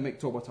not going to make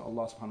tawbah to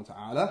Allah subhanahu wa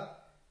ta'ala,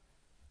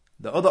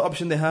 the other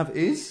option they have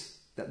is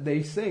that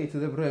they say to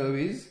the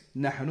Brelwis,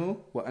 نحن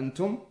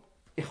وأنتم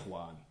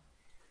إخوان,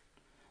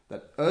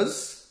 that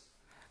us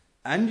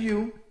and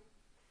you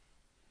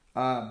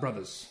are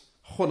brothers,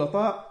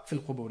 خلطاء في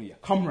القبورية,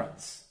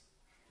 comrades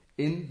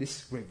in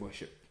this grave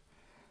worship.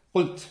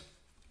 قلت,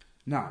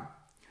 now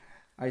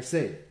I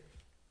say,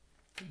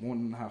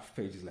 1.5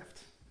 pages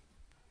left,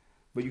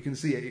 but you can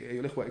see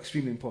أيها الإخوة,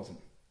 extremely important,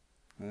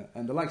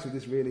 and the likes of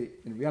this really,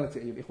 in reality,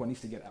 أيها الإخوة,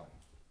 needs to get out.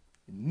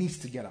 It needs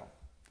to get out.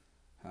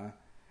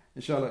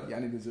 Inshallah,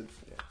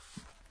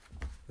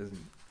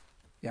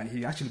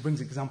 he actually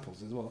brings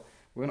examples as well.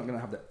 We're not going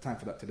to have that time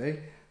for that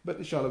today, But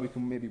inshallah we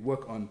can maybe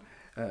work on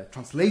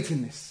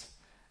translating this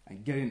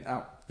and getting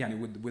out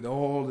with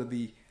all of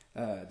the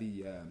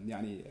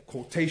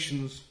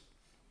quotations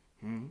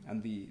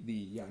and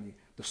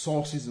the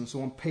sources and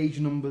so on, page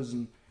numbers,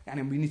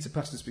 and we need to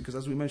pass this because,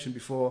 as we mentioned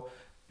before,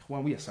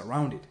 when we are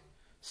surrounded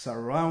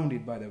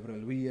by the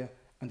Baralwiya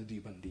and the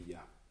Diyubandiyya.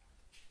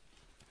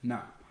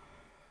 Now,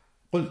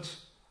 قلت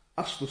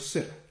أصل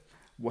السر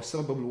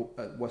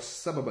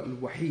والسبب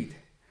الوحيد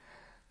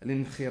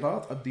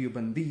لانخراط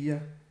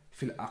الديوبندية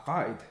في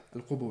العقائد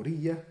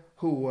القبورية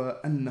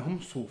هو أنهم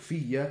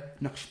صوفية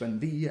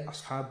نقشبندية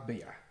أصحاب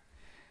بيعة.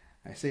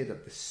 I say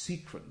that the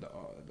secret,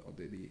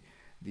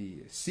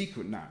 the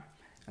secret now,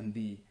 and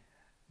the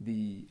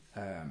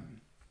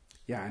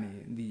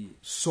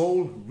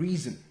sole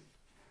reason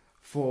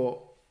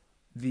for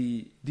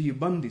the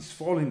Diyubandis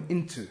falling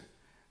into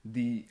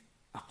the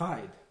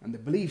aqaid and the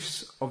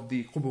beliefs of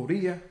the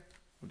Quburiyya,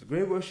 of the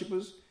grave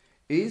worshippers,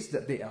 is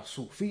that they are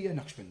Sufiya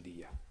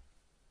Naqshbandiyya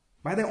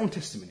by their own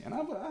testimony. And I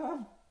have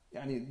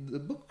the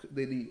book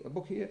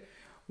here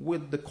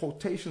with the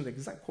quotations,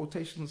 exact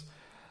quotations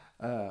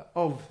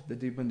of the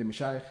Diyubandi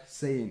Mashayikh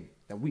saying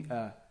that we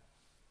are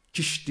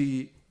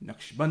Chishti,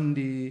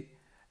 Naqshbandi,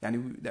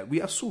 that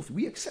we are Sufi.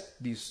 We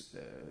accept these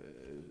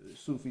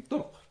Sufi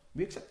turuq.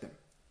 We accept them.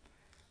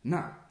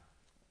 Now,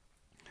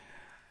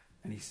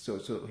 and he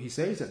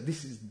says that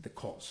this is the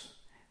cause,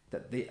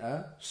 that they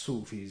are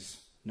Sufis,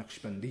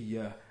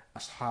 Naqshbandiyya,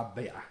 Ashab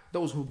Bay'ah,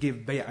 those who give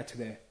Bay'ah to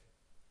their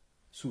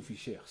Sufi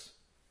sheikhs,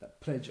 that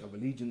pledge of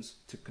allegiance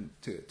to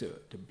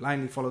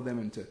blindly follow them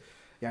and to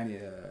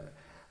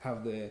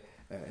have the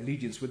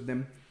allegiance with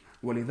them.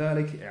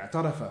 ولذلك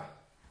اعترف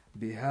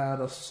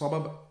بهذا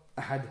السبب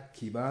أحد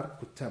كبار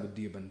كتاب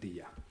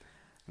الديوبندية.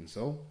 And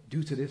so,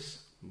 due to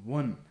this,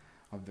 one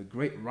of the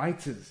great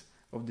writers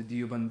of the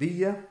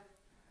Diyubandiyya,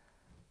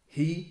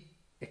 he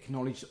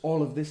acknowledged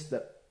all of this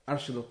that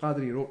Arshad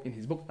al-Qadri wrote in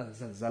his book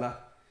Al-Zalzalah.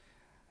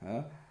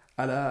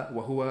 ألا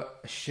وهو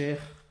الشيخ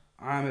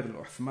عامر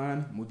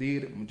العثمان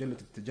مدير مجلة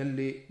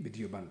التجلي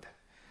بديوبند.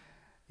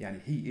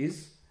 He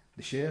is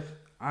the Sheikh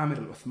Amir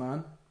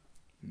al-Uthman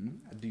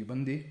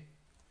al-Diyubandi,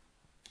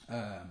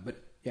 but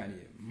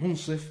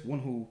munsif, one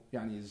who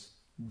is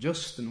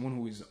just and one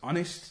who is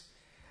honest.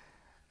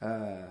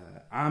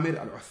 Amir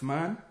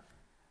al-Uthman,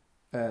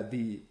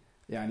 the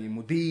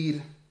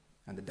mudir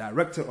and the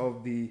director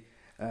of the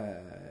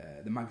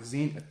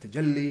magazine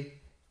At-Tajalli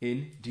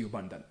in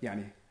Diyuband,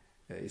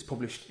 is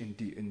published in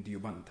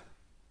Diyuband.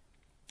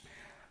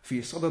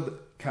 في صدد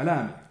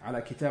كلامي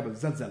على كتاب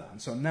الزلزلة.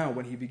 And so now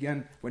when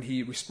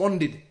he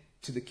responded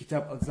to the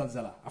Kitab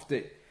al-Zalzala,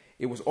 after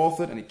it was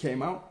authored and it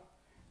came out,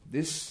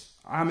 this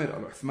Amir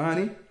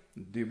al-Uthmani,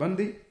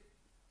 Diyubandi,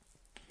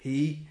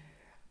 he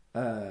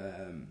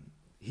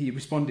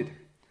responded,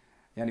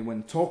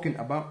 when talking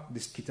about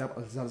this Kitab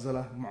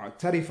al-Zalzala,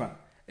 معترفا,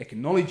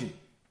 acknowledging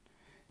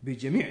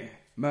بجميع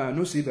ما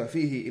نسب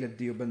فيه إلى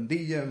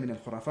الديوبندية من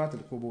الخرافات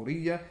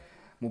القبورية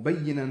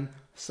مبينا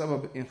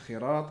سبب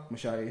انخراط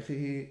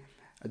مشايخه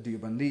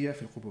الديوبندية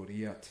في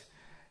القبوريات.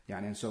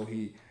 And so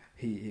he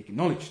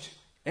acknowledged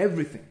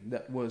everything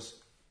that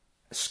was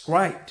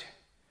ascribed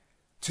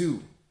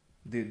to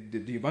the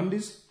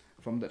Diyubandis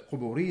from the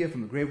Quburiyya,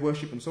 from the grave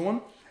worship and so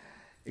on,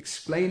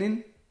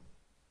 explaining,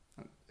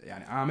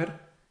 Amir,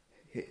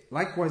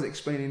 likewise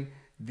explaining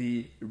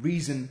the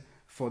reason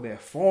for their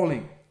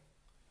falling,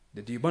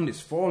 the Diyubandis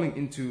falling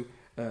into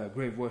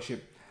grave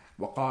worship.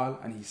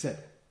 وقال, and he said,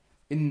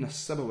 إن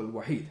السبب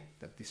الوحيد,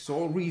 that the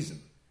sole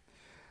reason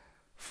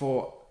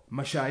for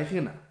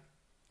مشايخنا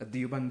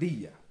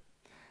الديوبندية,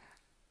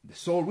 the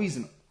sole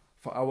reason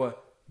for our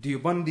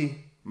Diyubandi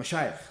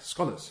mashayikh,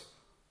 scholars,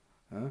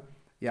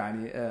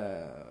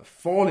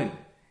 falling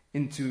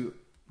into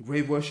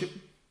grave worship,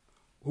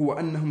 هو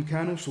أنهم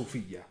كانوا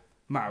صوفية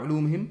مع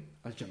علومهم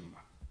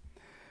الجمة.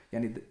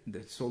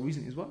 The sole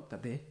reason is what?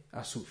 That they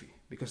are Sufi.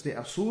 Because they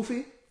are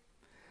Sufi,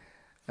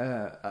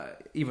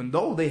 even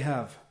though they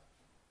have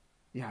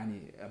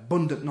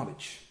abundant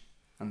knowledge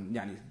and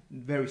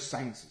various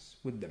sciences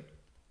with them.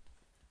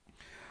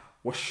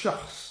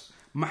 والشخص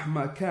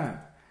مهما كان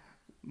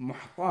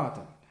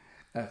محتاطا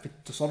في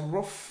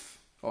التصرف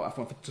أو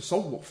عفوا في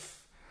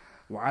التصوف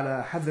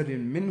وعلى حذر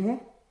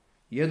منه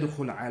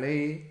يدخل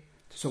عليه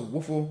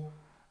تصوفه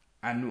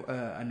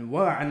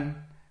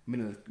أنواعا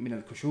من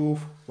الكشوف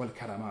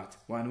والكرامات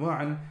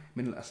وأنواعا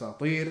من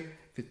الأساطير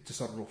في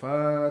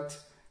التصرفات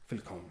في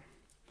الكون.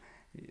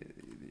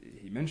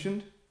 He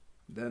mentioned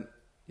that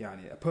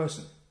a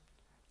person,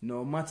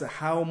 no matter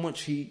how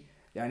much he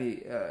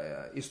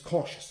is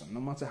cautious and no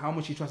matter how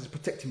much he tries to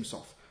protect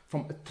himself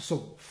from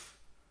التصوف,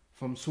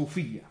 from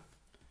Sufiya,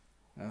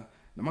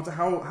 no matter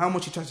how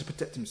much he tries to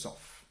protect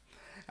himself,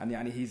 and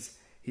he's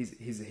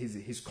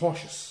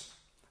cautious,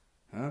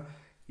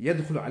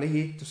 يدخل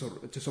عليه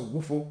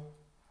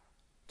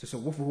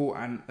تصوفه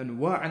عن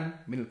أنواع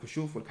من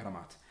الكشوف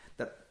والكرامات.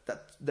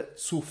 That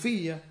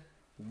Sufiya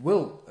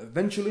will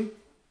eventually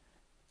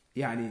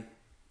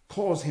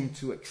cause him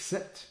to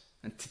accept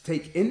and to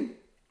take in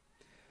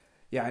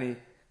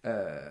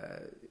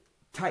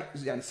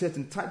types, يعني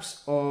certain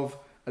types of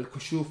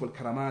الكشوف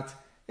والكرامات,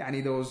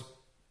 يعني those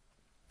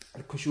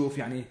الكشوف,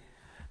 يعني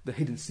the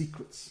hidden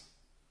secrets,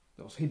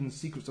 those hidden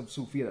secrets of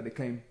Sufi that they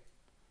claim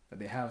that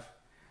they have,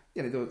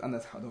 يعني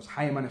those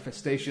high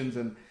manifestations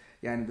and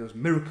يعني those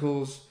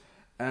miracles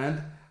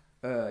and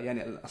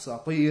يعني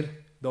الأساطير,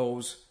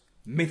 those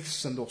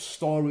myths and those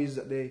stories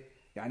that they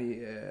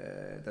يعني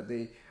that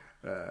they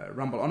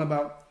ramble on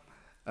about,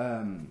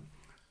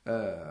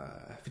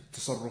 في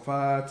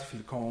التصرفات في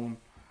الكون,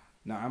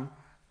 نعم,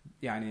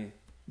 يعني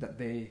that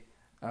they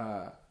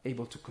are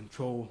able to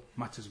control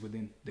matters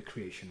within the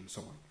creation and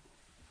so on.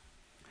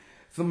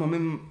 ثم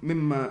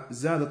مما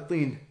زاد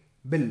الطين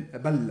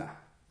بلة,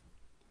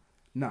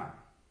 نعم,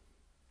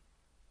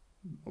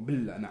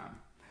 وبلة, نعم.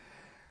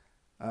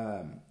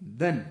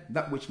 Then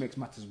that which makes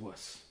matters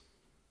worse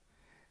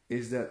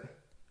is that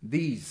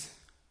these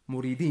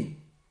murideen,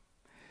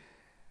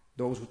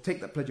 those who take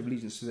that pledge of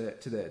allegiance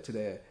to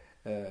their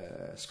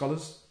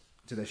scholars,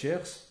 to their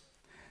sheikhs,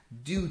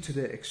 due to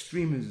their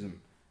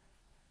extremism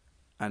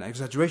and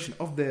exaggeration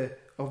of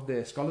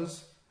their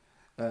scholars,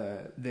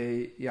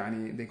 they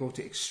go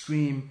to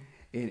extreme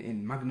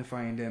in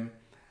magnifying them,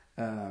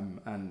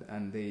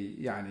 and they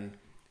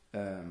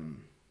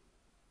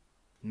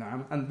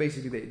and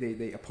basically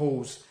they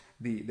oppose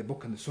the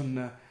book and the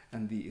sunnah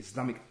and the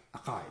Islamic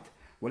aqaid.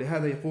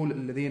 ولهذا يقول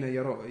الذين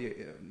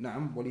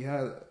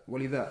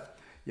ولذا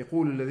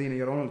يقول الذين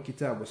يرون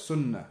الكتاب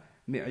والسنة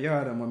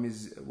معيارا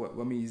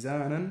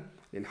وميزانا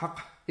للحق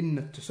إن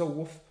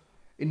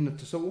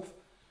التصوف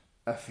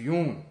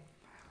أفيون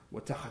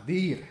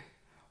وتخدير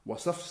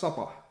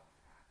وسفسطة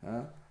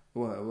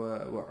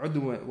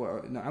وعدوى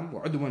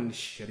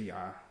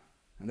للشريعة.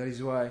 And that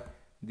is why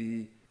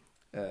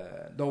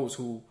those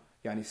who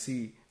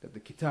see that the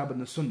Kitab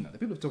and the Sunnah, the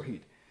people of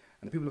Tawheed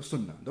and the people of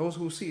Sunnah, those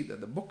who see that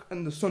the book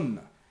and the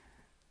Sunnah,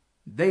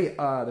 they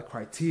are the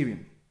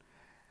criterion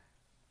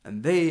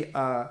and they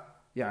are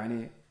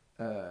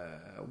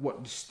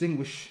what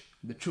distinguish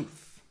the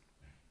truth.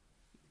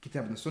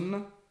 Kitab and the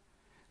Sunnah,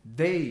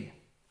 they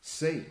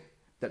say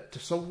that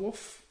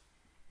Tasawwuf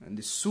and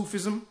this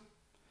Sufism,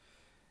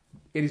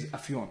 it is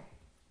Afyon.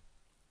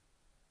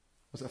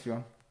 What's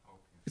Afyon?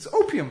 It's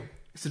opium.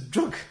 It's a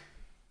drug.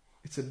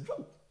 It's a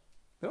drug.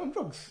 They're on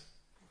drugs.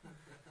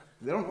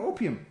 They're on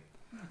opium.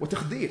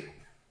 وتخدير.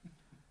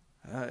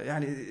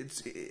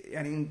 It's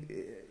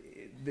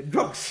the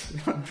drugs.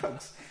 They're on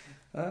drugs.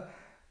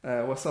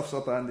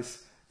 وسفسطة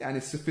and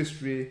this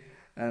sophistry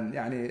and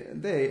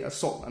they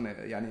assault and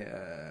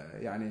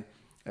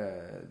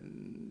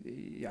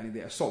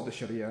they assault the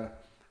Sharia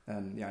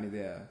and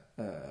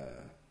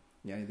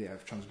they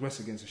have transgressed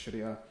against the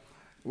Sharia.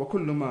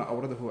 وكل ما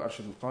أورده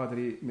أرشد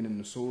القادري من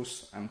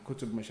النصوص عن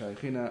كتب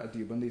مشايخنا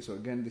الديوبندي. So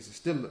again, this is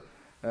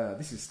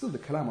still the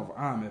kalam of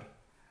Amir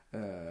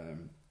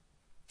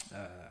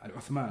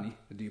al-Uthmani,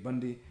 the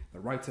Diobandi, the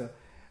writer.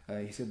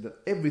 He said that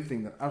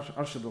everything that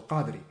Arshad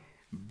al-Qadri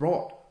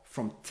brought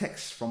from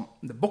texts from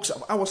the books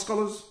of our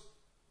scholars,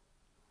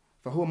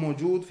 فهو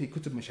موجود في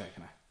كتب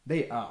مشايخنا.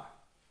 They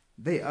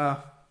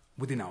are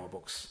within our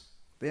books.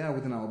 They are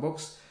within our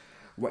books.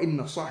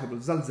 وإن صاحب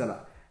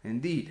الزلزلة,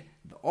 indeed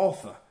the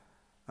author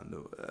and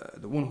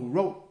the one who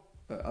wrote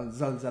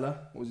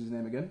al-Zalzala, what was his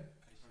name again?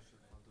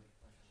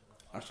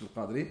 Arshad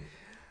al-Qadri.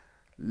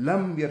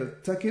 لم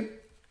يرتكب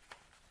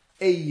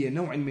أي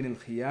نوع من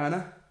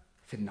الخيانة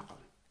في النقل.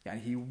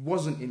 He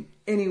wasn't in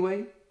any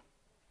way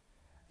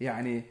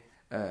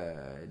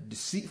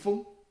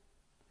deceitful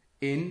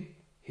in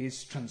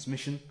his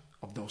transmission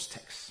of those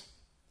texts.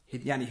 He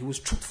was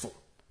truthful.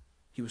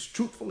 He was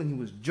truthful and he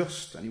was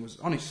just and he was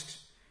honest.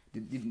 He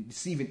didn't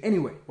deceive in any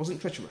way.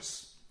 Wasn't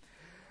treacherous.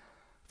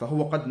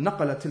 فهو قد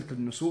نقل تلك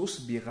النصوص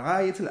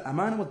بغاية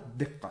الأمانة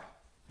والدقة.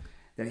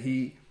 That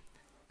he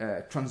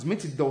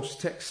transmitted those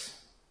texts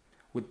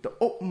with the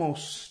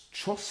utmost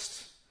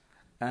trust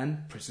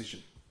and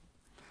precision.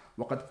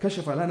 وقد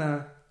كشف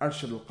لنا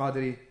أرشد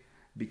القادري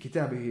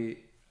بكتابه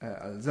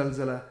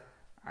الزلزلة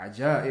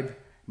عجائب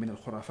من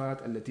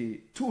الخرافات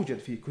التي توجد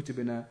في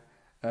كتبنا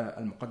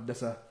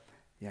المقدسة.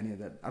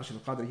 that Arshad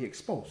al-Qadri he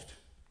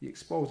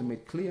exposed and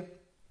made clear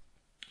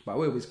by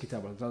way of his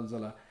kitab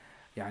al-Zalzala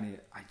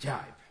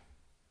عجائب,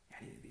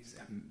 these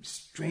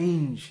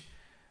strange,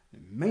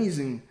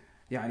 amazing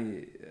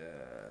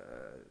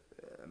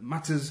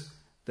matters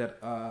that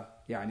are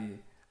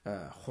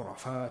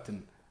خرافات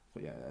and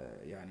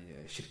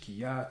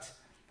shirkiyat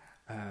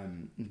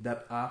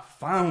that are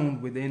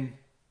found within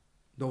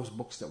those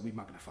books that we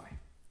magnify.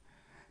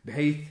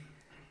 بحيث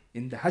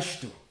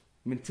اندهشت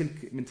من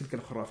تلك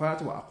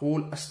الخرافات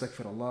وأقول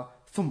أستغفر الله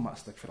ثم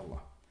أستغفر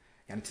الله.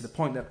 To the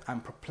point that I'm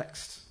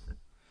perplexed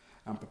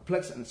and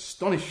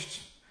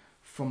astonished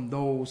from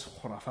those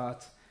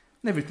khurafat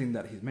and everything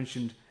that he's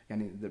mentioned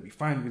that we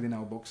find within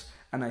our books,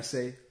 and I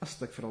say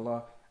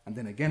astaghfirullah, and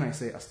then again I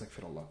say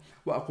astaghfirullah.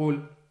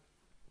 وأقول,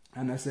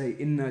 and I say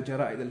إن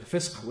جرائد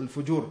الفسق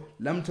والفجور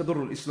لم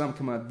تضر الإسلام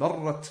كما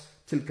ضرت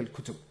تلك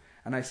الكتب.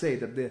 And I say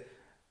that the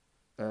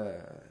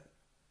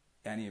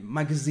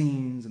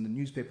magazines and the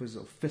newspapers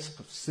of fisq,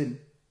 of sin,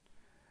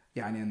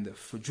 and the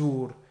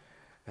fujur,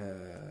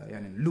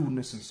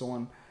 lewdness and so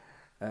on.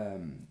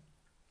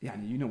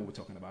 You know what we're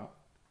talking about,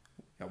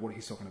 what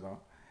he's talking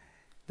about.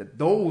 That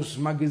those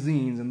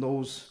magazines and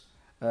those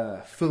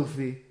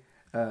filthy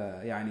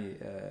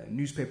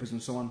newspapers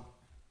and so on,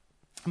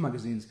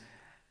 magazines,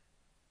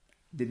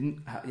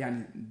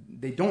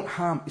 they don't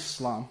harm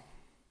Islam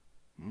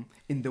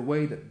in the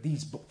way that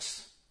these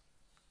books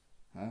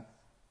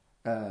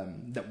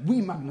that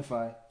we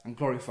magnify and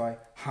glorify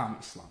harm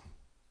Islam.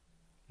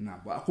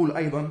 Now, وأقول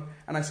أيضا,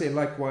 and I say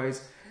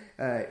likewise,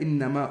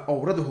 إنما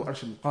أورده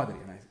أرشد القادري,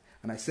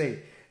 and I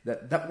say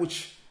that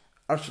which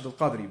Arshad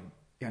al-Qadri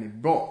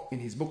brought in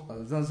his book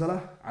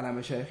Al-Zalzala على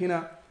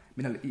مشايخنا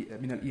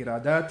من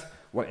الإيرادات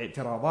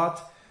والاعتراضات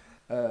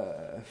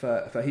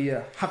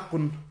فهي حق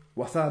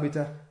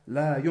وثابتة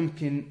لا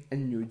يمكن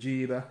أن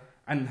يجيب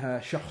عنها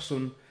شخص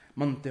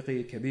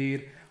منطقي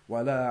كبير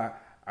ولا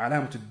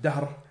علامة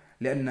الدهر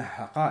لأنها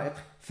حقائق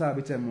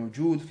ثابتة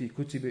موجود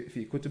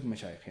في كتب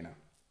مشايخنا.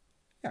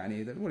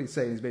 What he's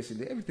saying is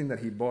basically everything that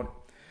he brought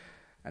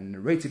and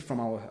narrated from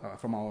our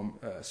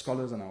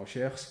scholars and our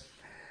sheikhs,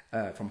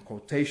 from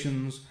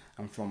quotations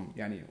and from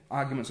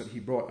arguments that he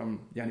brought,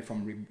 from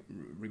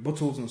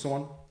rebuttals and so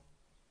on.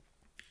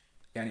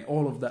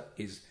 All of that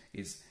is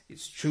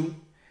true.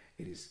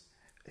 It is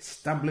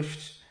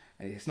established,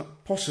 and it is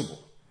not possible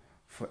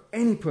for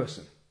any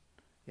person,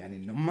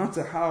 no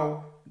matter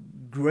how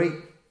great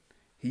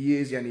he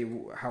is,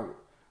 how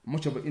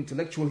much of an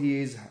intellectual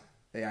he is,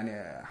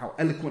 how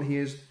eloquent he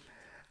is,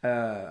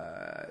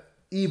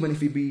 even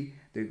if he be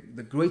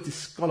the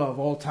greatest scholar of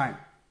all time,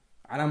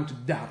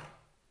 Alamatul Dahr,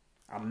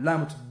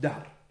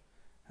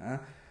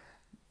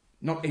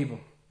 not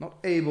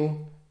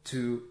able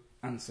to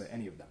answer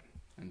any of that,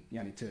 and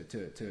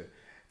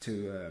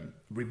to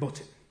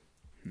rebut it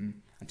and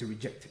to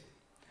reject it.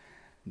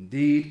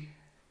 Indeed,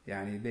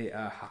 they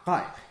are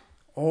haqa'iq.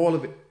 All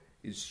of it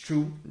is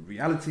true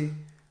reality,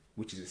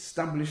 which is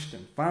established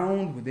and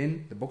found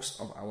within the books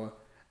of our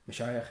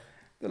mashayikh.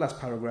 The last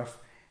paragraph,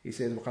 he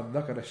says, وَقَدْ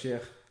ذَكَرَ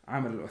الشيخ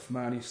عامر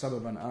العثماني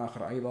سببا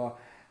آخر أيضا,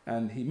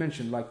 and he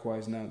mentioned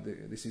likewise now,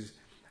 this is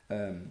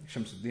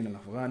Shamsuddin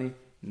al-Afghani,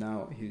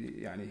 now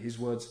his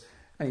words,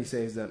 and he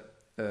says that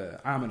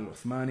Amir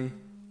al-Uthmani,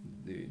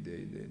 the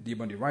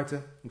Deobandi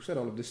writer, who said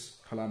all of this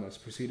kalam as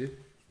preceded,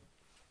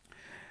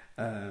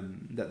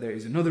 that there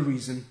is another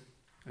reason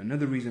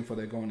for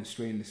their going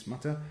astray in this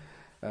matter,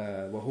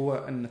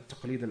 وهو أن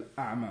التقليد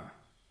الأعمى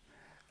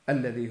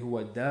الذي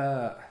هو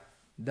داء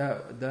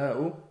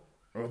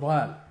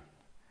عضال,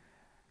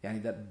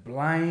 that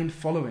blind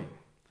following,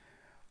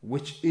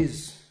 which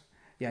is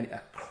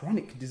a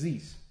chronic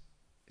disease.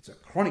 It's a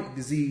chronic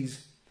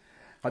disease.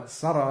 قد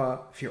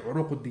سرى في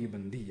عروق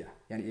الديوبندية,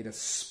 it has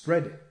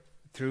spread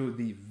through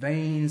the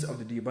veins of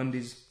the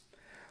Deobandis.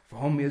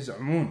 فهم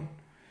يزعمون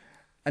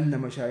أن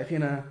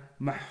مشايخنا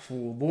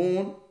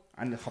محفوظون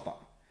عن الخطأ.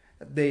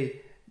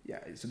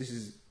 So this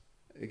is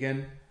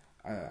again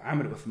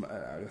Amir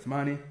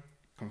al-Uthmani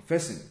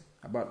confessing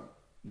about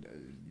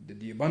the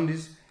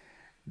Deobandis,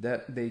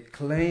 that they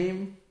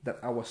claim that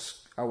our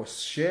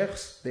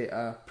sheikhs, they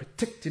are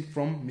protected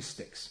from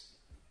mistakes.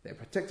 They are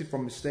protected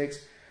from mistakes.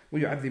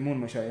 ويعظمون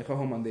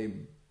مشايخهم, and they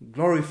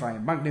glorify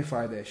and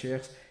magnify their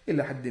sheikhs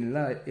إلى حد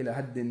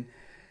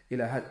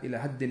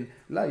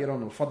لا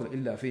يرون الفضل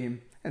إلا فيهم,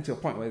 and to a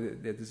point where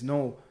there is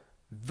no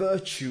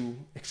virtue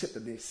except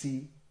that they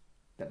see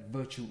that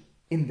virtue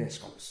in their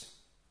scholars.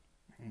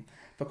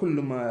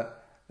 فكل ما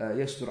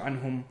يصدر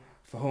عنهم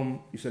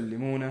فهم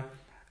يسلمون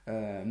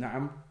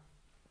نعم,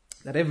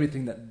 that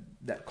everything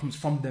that comes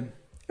from them,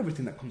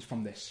 everything that comes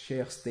from their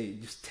sheikhs, they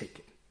just take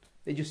it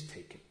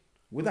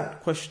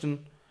without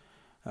question,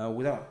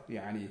 without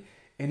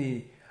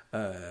any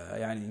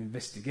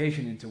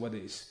investigation into whether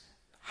it's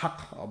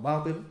حق or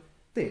باطل,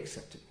 they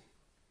accept it.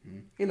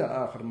 إلى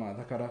آخر ما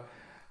ذكر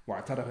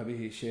واعترف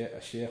به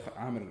الشيخ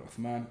عامر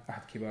العثمان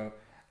أحد كبار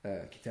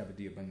كتاب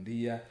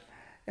الديوبندية,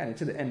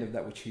 to the end of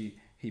that which he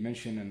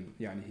mentioned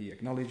and he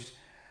acknowledged,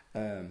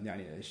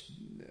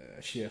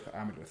 Sheikh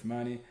Amir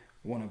al-Uthmani,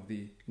 one of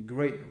the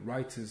great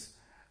writers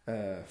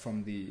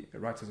from the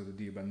writers of the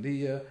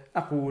Deobandiyya.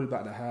 أقول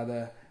بعد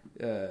هذا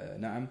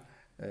نعم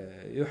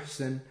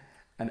يحسن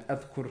أن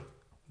أذكر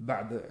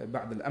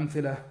بعض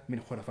الأمثلة من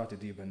خرافات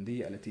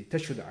الديوبندية التي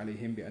تشهد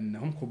عليهم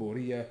بأنهم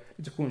قبورية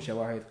لتكون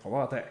شواهد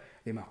قواطع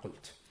لما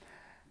قلت.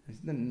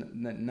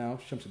 Now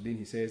Shamsuddin,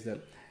 he says that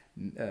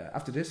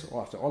after this,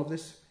 or after all of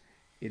this,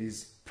 it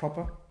is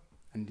proper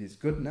and it is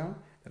good now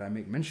that I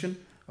make mention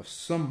of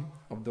some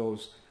of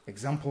those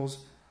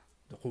examples,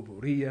 the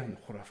Quburiyya and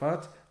the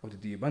Khurafat of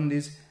the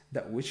Deobandis,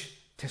 that which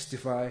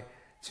testify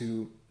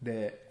to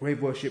their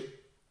grave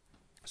worship,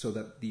 so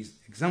that these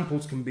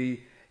examples can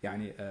be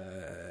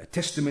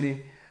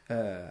testimony,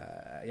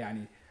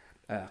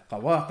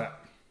 قواطع,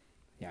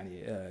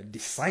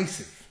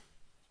 decisive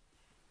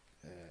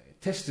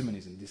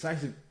testimonies and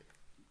decisive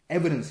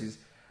evidences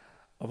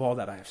of all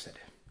that I have said.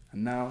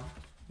 And now,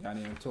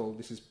 I'm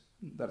told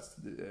that's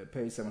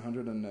page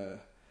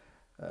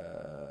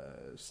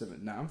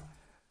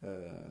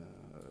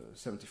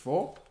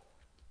 774.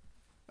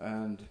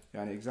 and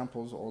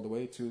examples all the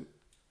way to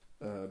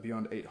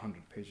beyond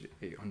 800, page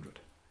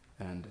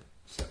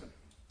 807.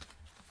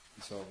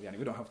 So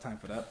we don't have time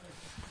for that.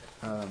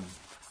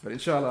 But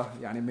inshallah,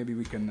 maybe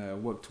we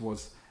can work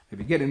towards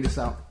maybe getting this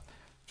out,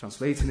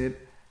 translating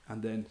it,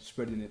 and then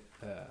spreading it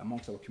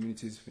amongst our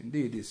communities.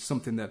 Indeed, it's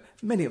something that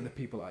many of the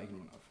people are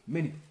ignorant of.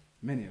 Many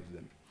of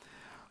them.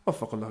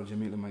 وفق الله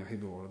الجميع لما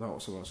يحب ويرضى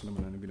وصلى الله وسلم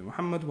على نبينا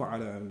محمد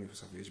وعلى آله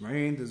وصحبه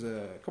أجمعين. There's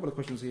a couple of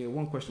questions here.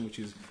 One question which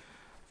is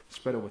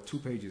spread over 2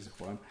 pages.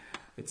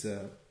 It's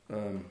a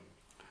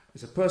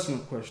personal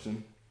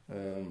question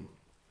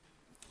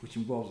which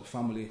involves a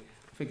family.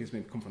 I think it's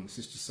maybe come from the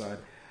sister's side.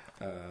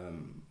 I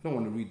don't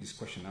want to read this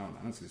question out and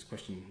answer this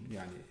question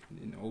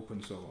in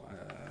open. So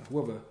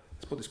whoever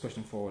has put this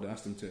question forward,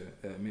 ask them to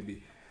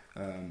maybe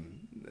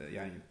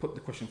put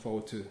the question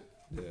forward to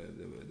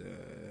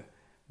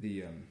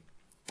the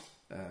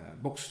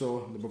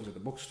bookstore, the brothers at the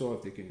bookstore,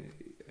 if they can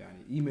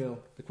email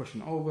the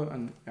question over,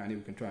 and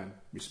we can try and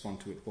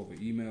respond to it over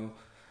email.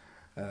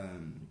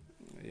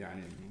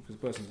 Because the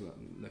person's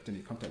left any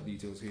contact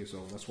details here,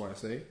 so that's why I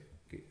say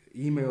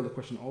email the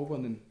question over,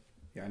 and then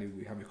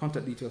we have your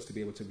contact details to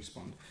be able to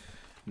respond.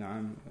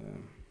 Now,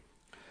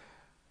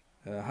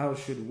 how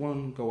should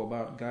one go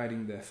about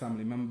guiding their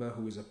family member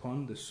who is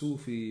upon the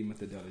Sufi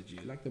methodology,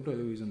 like the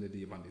brother who is on the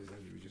Diabandis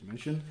that you just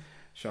mentioned?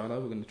 Inshallah,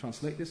 we're going to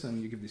translate this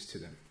and you give this to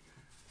them,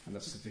 and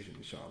that's sufficient,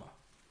 inshallah.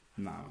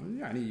 Now,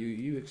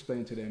 you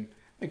explain to them,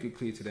 make it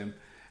clear to them.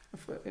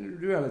 In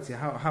reality,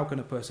 how can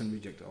a person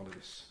reject all of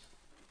this?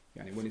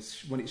 When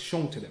it's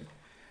shown to them,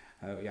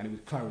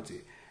 with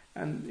clarity.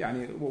 And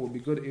what would be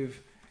good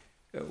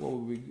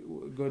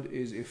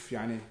is if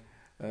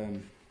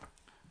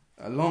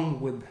along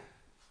with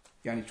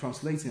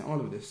translating all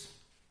of this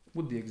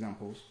with the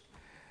examples,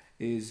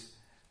 is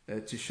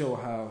to show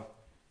how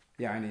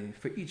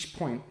for each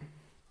point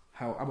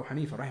how Abu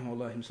Hanifa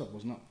rahimahullah himself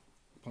was not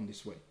upon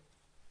this way.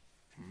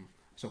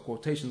 So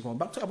quotations going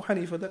back to Abu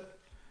Hanifa that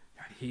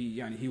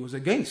he was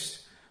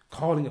against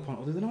calling upon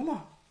other than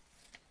Allah,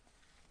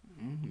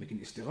 making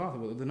istighatha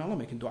with other than Allah,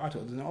 making dua to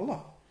other than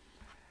Allah.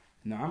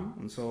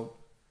 And so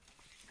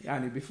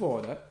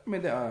before that,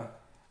 there are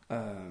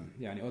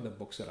other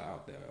books that are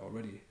out there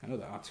already, and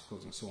other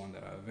articles and so on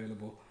that are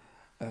available.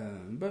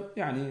 But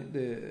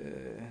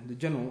the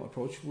general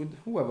approach with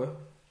whoever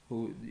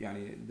who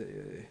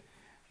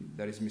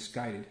that is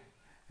misguided,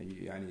 and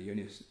you're in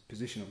a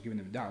position of giving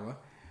them da'wah,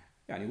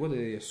 whether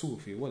they are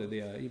Sufi, whether they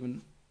are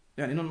even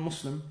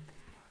non-Muslim,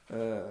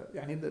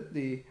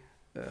 the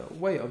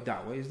way of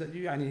da'wah is that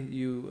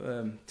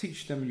you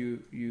teach them, you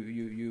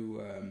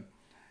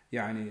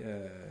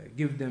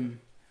give them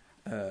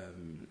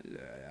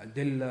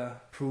adilla,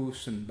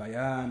 proofs and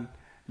bayan,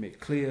 make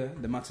clear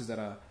the matters that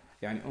are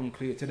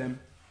unclear to them.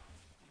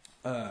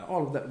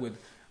 All of that with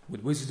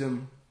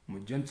wisdom,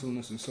 with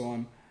gentleness and so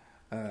on,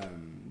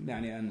 and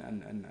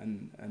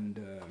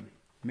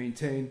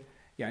maintain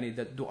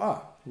that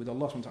dua with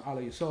Allah subhanahu wa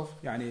ta'ala yourself.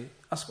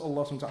 Ask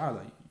Allah subhanahu wa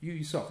ta'ala, you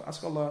yourself,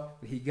 ask Allah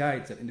that He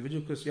guides that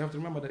individual, because you have to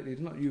remember that it's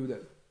not you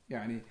that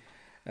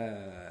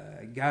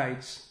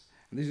guides.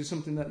 And this is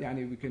something that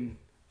we can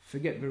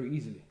forget very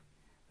easily.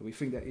 We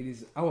think that it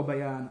is our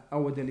bayan,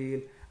 our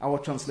dalil, our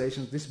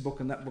translations, this book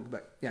and that book,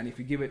 that if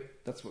you give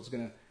it, that's what's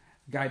going to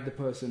guide the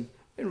person.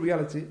 In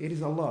reality, it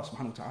is Allah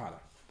subhanahu wa ta'ala.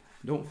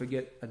 Don't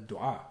forget a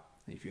dua.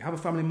 And if you have a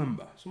family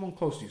member, someone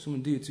close to you,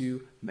 someone dear to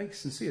you, make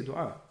sincere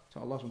dua to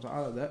Allah subhanahu wa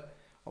ta'ala that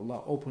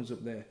Allah opens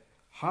up their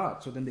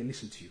heart, so then they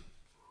listen to you.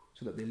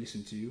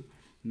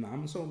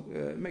 So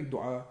make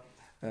dua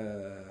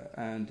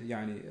and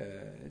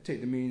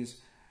take the means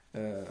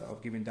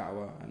of giving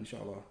da'wah, and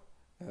inshallah,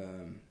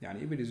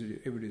 if it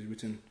is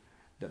written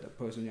that the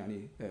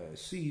person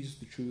sees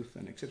the truth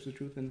and accepts the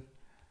truth, then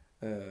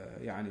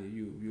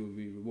you will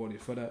be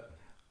rewarded for that.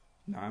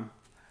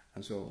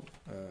 And so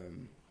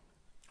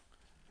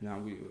now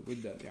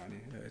with that,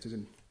 it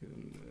isn't,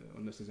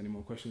 unless there's any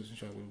more questions,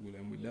 inshallah we'll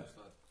end with that.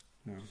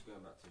 Just going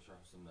back to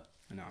Sharh Sunnah.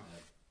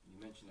 You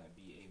mentioned that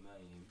B.A.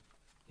 Mayim,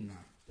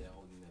 they're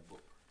holding their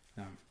book.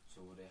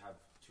 So will they have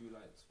 2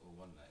 lights or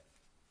 1 light?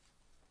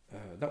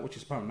 That which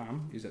is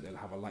apparent is that they'll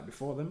have a light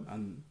before them,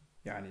 and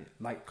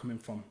light coming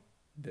from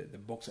the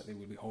books that they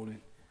will be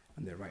holding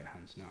in their right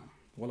hands. Now,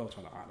 wallahu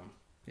ta'ala a'lam.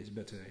 It's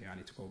better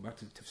to go back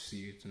to the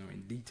tafsir to know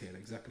in detail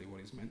exactly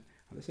what is meant,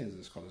 and the same as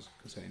the scholars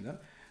concerning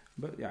that.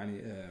 But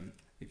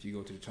if you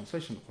go to the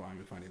translation of the Quran,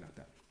 you'll find it like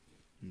that.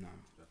 No.